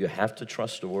 You have to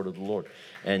trust the word of the Lord.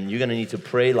 And you're going to need to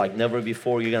pray like never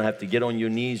before. You're going to have to get on your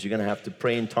knees. You're going to have to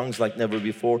pray in tongues like never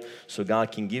before, so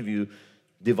God can give you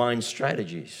divine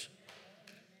strategies.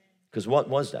 Because what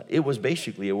was that? It was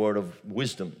basically a word of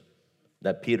wisdom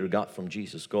that Peter got from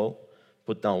Jesus. Go,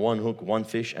 put down 1 hook, 1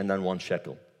 fish, and then 1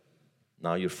 shekel.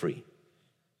 Now you're free.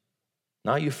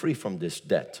 Now you're free from this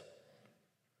debt.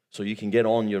 So you can get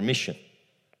on your mission.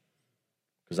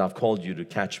 Because I've called you to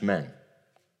catch men.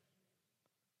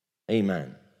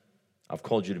 Amen. I've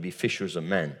called you to be fishers of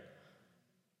men.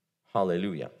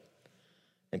 Hallelujah.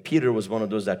 And Peter was one of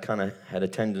those that kind of had a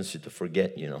tendency to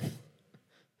forget,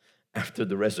 After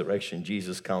the resurrection,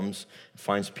 Jesus comes and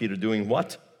finds Peter doing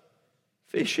what?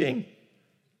 Fishing.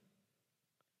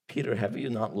 Peter, have you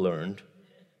not learned?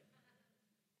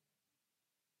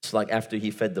 It's like after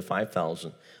he fed the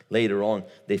 5,000. Later on,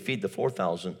 they feed the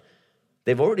 4,000.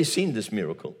 They've already seen this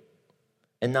miracle.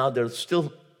 And now they're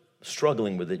still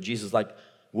struggling with it. Jesus is like,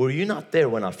 were you not there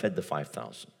when I fed the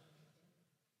 5,000?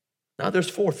 Now there's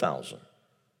 4,000.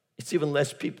 It's even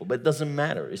less people, but it doesn't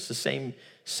matter. It's the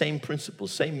same principle,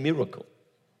 same miracle.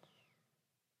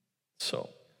 So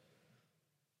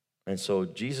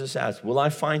Jesus asked, will I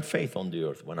find faith on the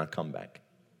earth when I come back?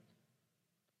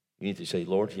 You need to say,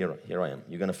 Lord, here I am.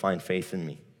 You're going to find faith in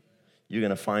me. You're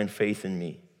going to find faith in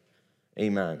me.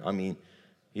 Amen.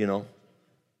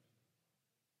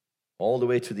 All the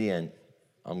way to the end,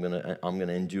 I'm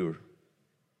gonna endure.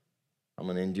 I'm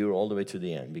gonna endure all the way to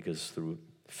the end, because through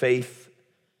faith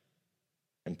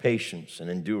and patience and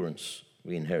endurance,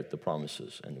 we inherit the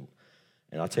promises. And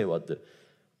I'll tell you what,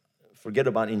 forget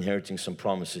about inheriting some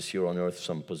promises here on earth,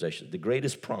 some possessions. The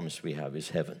greatest promise we have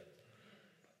is heaven.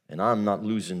 And I'm not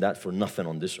losing that for nothing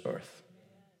on this earth.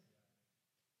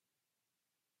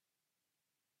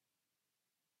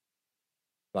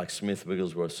 Like Smith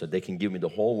Wigglesworth said, they can give me the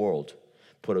whole world,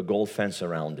 put a gold fence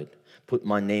around it, put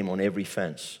my name on every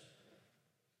fence.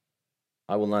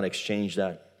 I will not exchange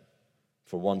that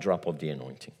for 1 drop of the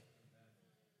anointing.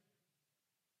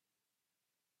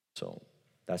 So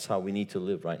that's how we need to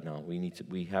live right now.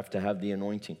 We have to have the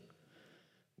anointing.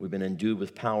 We've been endued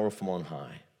with power from on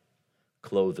high,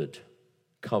 clothed,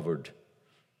 covered.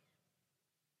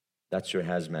 That's your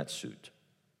hazmat suit.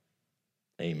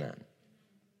 Amen.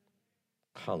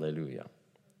 Hallelujah.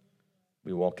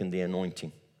 We walk in the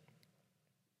anointing.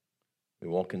 We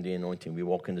walk in the anointing. We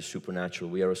walk in the supernatural.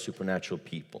 We are a supernatural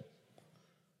people.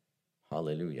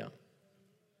 Hallelujah.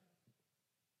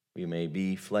 We may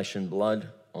be flesh and blood,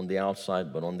 on the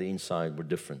outside, but on the inside, we're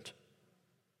different.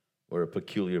 We're a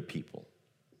peculiar people.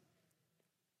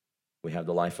 We have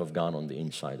the life of God on the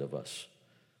inside of us.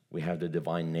 We have the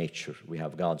divine nature. We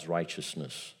have God's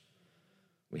righteousness.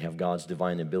 We have God's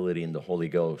divine ability in the Holy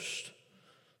Ghost.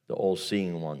 The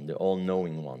all-seeing one, the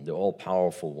all-knowing one, the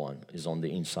all-powerful one is on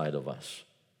the inside of us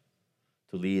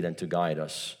to lead and to guide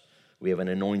us. We have an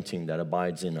anointing that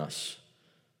abides in us.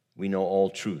 We know all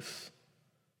truth.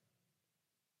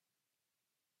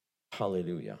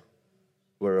 Hallelujah.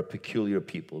 We're a peculiar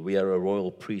people. We are a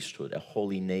royal priesthood, a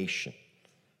holy nation.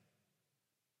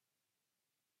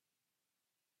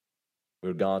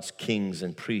 We're God's kings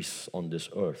and priests on this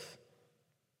earth.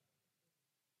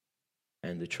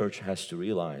 And the church has to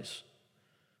realize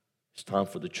it's time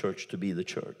for the church to be the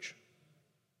church.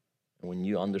 And when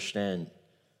you understand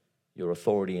your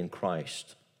authority in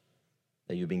Christ,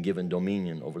 that you've been given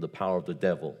dominion over the power of the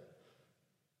devil,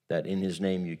 that in His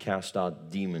name you cast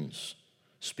out demons,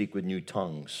 speak with new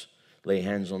tongues, lay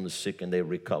hands on the sick and they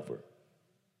recover.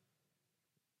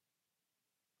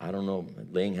 I don't know,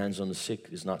 laying hands on the sick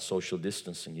is not social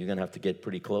distancing. You're going to have to get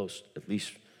pretty close, at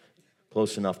least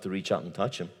close enough to reach out and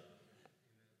touch him.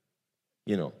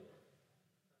 You know,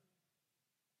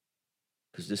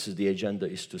 because this is the agenda,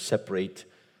 is to separate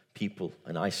people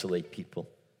and isolate people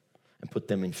and put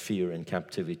them in fear and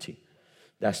captivity.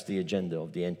 That's the agenda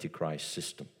of the Antichrist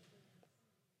system.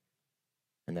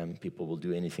 And then people will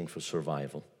do anything for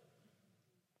survival.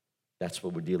 That's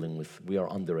what we're dealing with. We are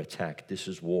under attack. This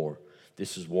is war.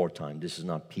 This is wartime. This is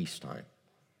not peacetime.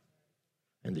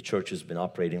 And the church has been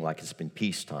operating like it's been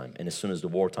peacetime. And as soon as the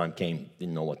wartime came,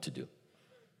 didn't know what to do.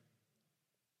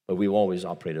 But we've always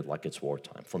operated like it's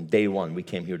wartime. From day one, we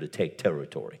came here to take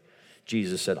territory.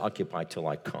 Jesus said, occupy till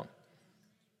I come.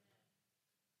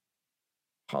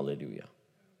 Hallelujah.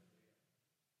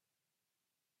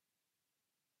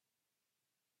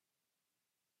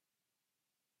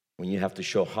 When you have to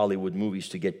show Hollywood movies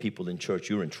to get people in church,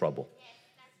 you're in trouble.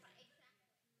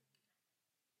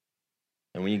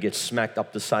 And when you get smacked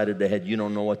up the side of the head, you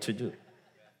don't know what to do.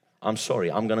 I'm sorry,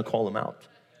 I'm going to call him out.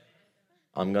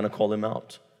 I'm going to call him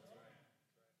out.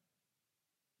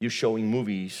 You're showing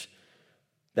movies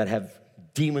that have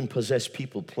demon-possessed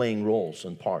people playing roles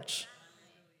and parts.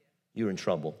 You're in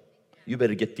trouble. You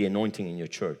better get the anointing in your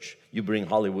church. You bring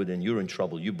Hollywood in, you're in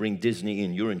trouble. You bring Disney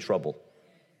in, you're in trouble.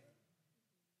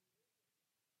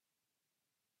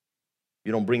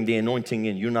 You don't bring the anointing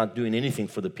in, you're not doing anything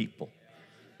for the people.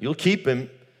 You'll keep him.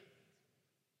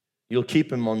 You'll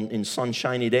keep him in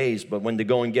sunshiny days, but when the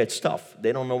going gets tough,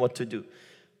 they don't know what to do.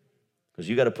 Because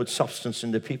you got to put substance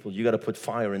in the people. You got to put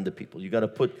fire in the people. You got to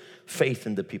put faith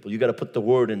in the people. You got to put the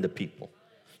word in the people.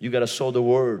 You got to sow the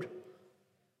word.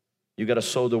 You got to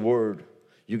sow the word.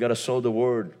 You got to sow the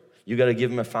word. You got to give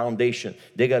them a foundation.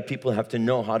 People have to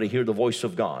know how to hear the voice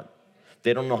of God.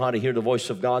 They don't know how to hear the voice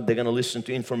of God. They're going to listen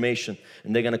to information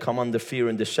and they're going to come under fear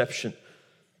and deception.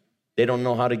 They don't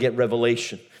know how to get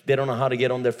revelation. They don't know how to get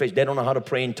on their face. They don't know how to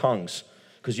pray in tongues.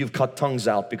 Because you've cut tongues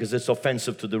out because it's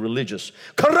offensive to the religious.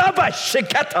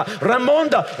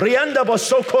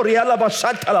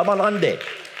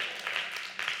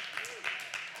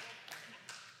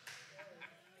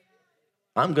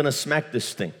 I'm going to smack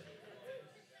this thing.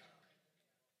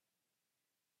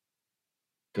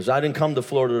 Because I didn't come to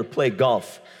Florida to play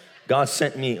golf. God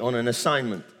sent me on an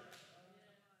assignment.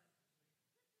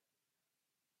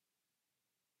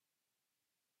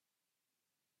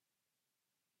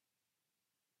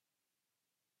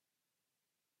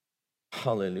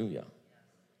 Hallelujah.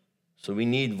 So we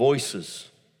need voices.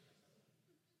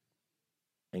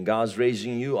 And God's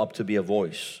raising you up to be a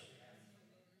voice.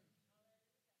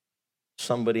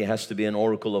 Somebody has to be an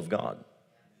oracle of God.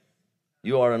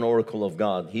 You are an oracle of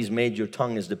God. He's made your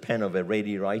tongue as the pen of a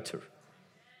ready writer.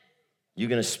 You're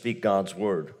going to speak God's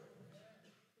word.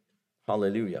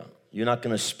 Hallelujah. You're not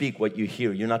going to speak what you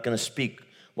hear. You're not going to speak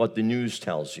what the news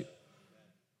tells you.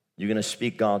 You're going to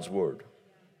speak God's word.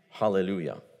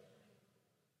 Hallelujah.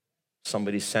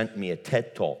 Somebody sent me a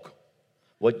TED Talk.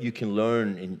 What you can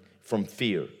learn from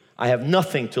fear. I have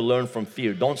nothing to learn from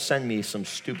fear. Don't send me some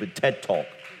stupid TED Talk.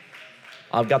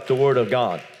 I've got the word of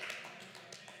God.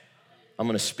 I'm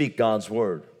going to speak God's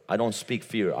word. I don't speak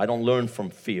fear. I don't learn from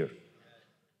fear.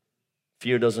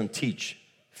 Fear doesn't teach.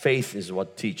 Faith is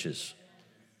what teaches.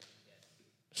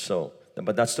 So,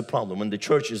 but that's the problem. When the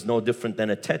church is no different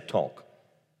than a TED Talk.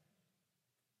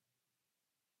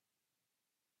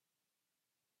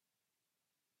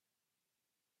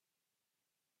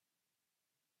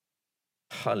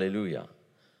 Hallelujah.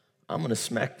 I'm going to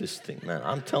smack this thing, man.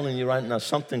 I'm telling you right now,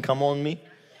 something come on me.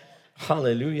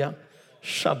 Hallelujah.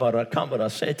 Shabara kamara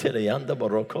setere yanda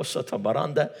borokosa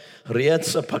tabaranda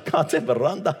rietsa pakate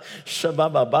baranda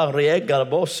shababa bariega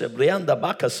bose brianda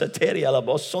baka seteri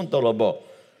alabos sontolobo.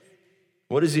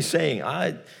 What is he saying?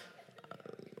 I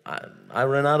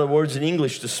ran out of words in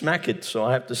English to smack it, so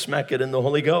I have to smack it in the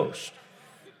Holy Ghost.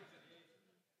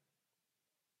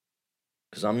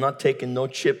 Because I'm not taking no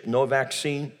chip, no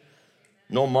vaccine,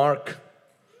 no mark,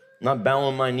 not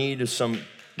bowing my knee to some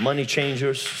money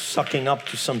changers, sucking up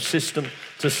to some system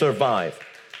to survive.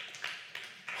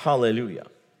 Hallelujah.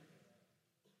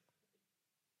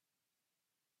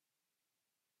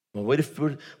 Well,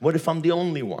 what if I'm the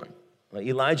only one? Well,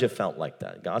 Elijah felt like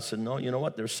that. God said, no, you know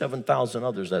what? There's 7,000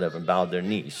 others that haven't bowed their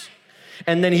knees.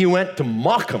 And then he went to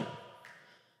mock him.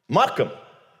 Mock him.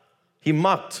 He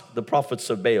mocked the prophets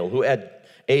of Baal who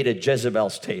ate at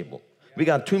Jezebel's table. We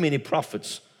got too many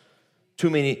prophets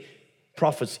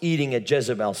eating at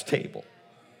Jezebel's table.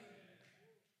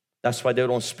 That's why they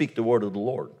don't speak the word of the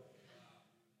Lord.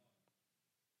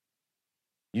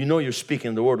 You know you're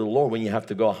speaking the word of the Lord when you have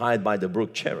to go hide by the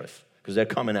brook Cherith, because they're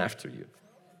coming after you.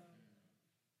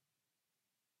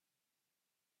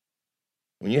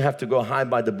 When you have to go hide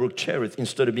by the brook Cherith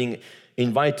instead of being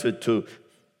invited to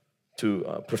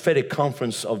a prophetic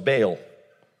conference of Baal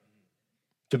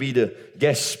to be the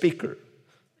guest speaker,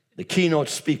 the keynote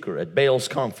speaker at Baal's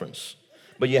conference,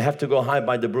 but you have to go hide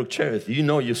by the brook Cherith, you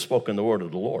know you've spoken the word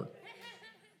of the Lord.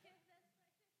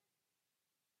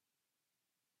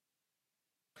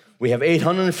 We have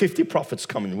 850 prophets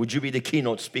coming. Would you be the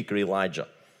keynote speaker, Elijah?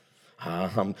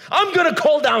 I'm going to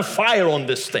call down fire on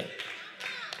this thing.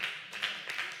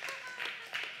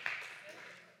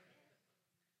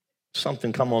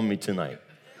 Something come on me tonight.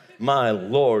 My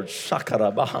Lord.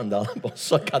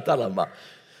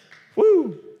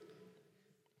 Woo.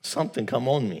 Something come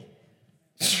on me.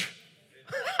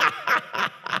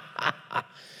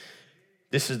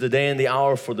 This is the day and the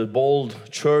hour for the bold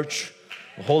church,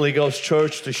 the Holy Ghost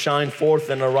church, to shine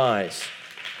forth and arise.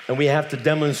 And we have to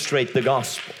demonstrate the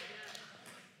gospel.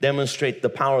 Demonstrate the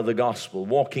power of the gospel,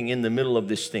 walking in the middle of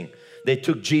this thing. They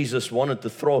took Jesus, wanted to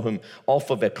throw him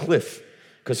off of a cliff,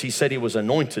 because he said he was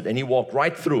anointed, and he walked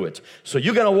right through it. So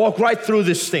you're going to walk right through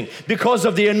this thing because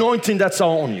of the anointing that's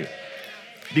on you.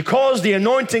 Because the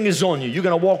anointing is on you, you're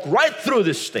going to walk right through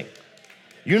this thing.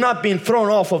 You're not being thrown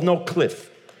off of no cliff.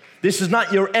 This is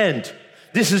not your end.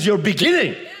 This is your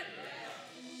beginning.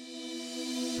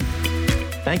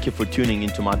 Thank you for tuning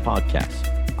into my podcast.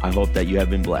 I hope that you have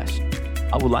been blessed.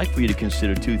 I would like for you to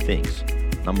consider two things.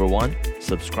 Number one,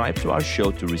 subscribe to our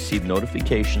show to receive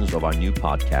notifications of our new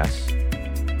podcasts.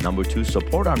 Number two,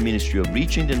 support our ministry of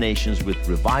reaching the nations with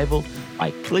revival by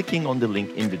clicking on the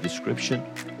link in the description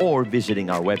or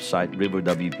visiting our website,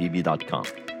 riverwpb.com.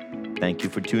 Thank you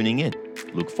for tuning in.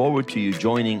 Look forward to you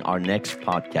joining our next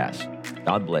podcast.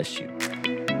 God bless you.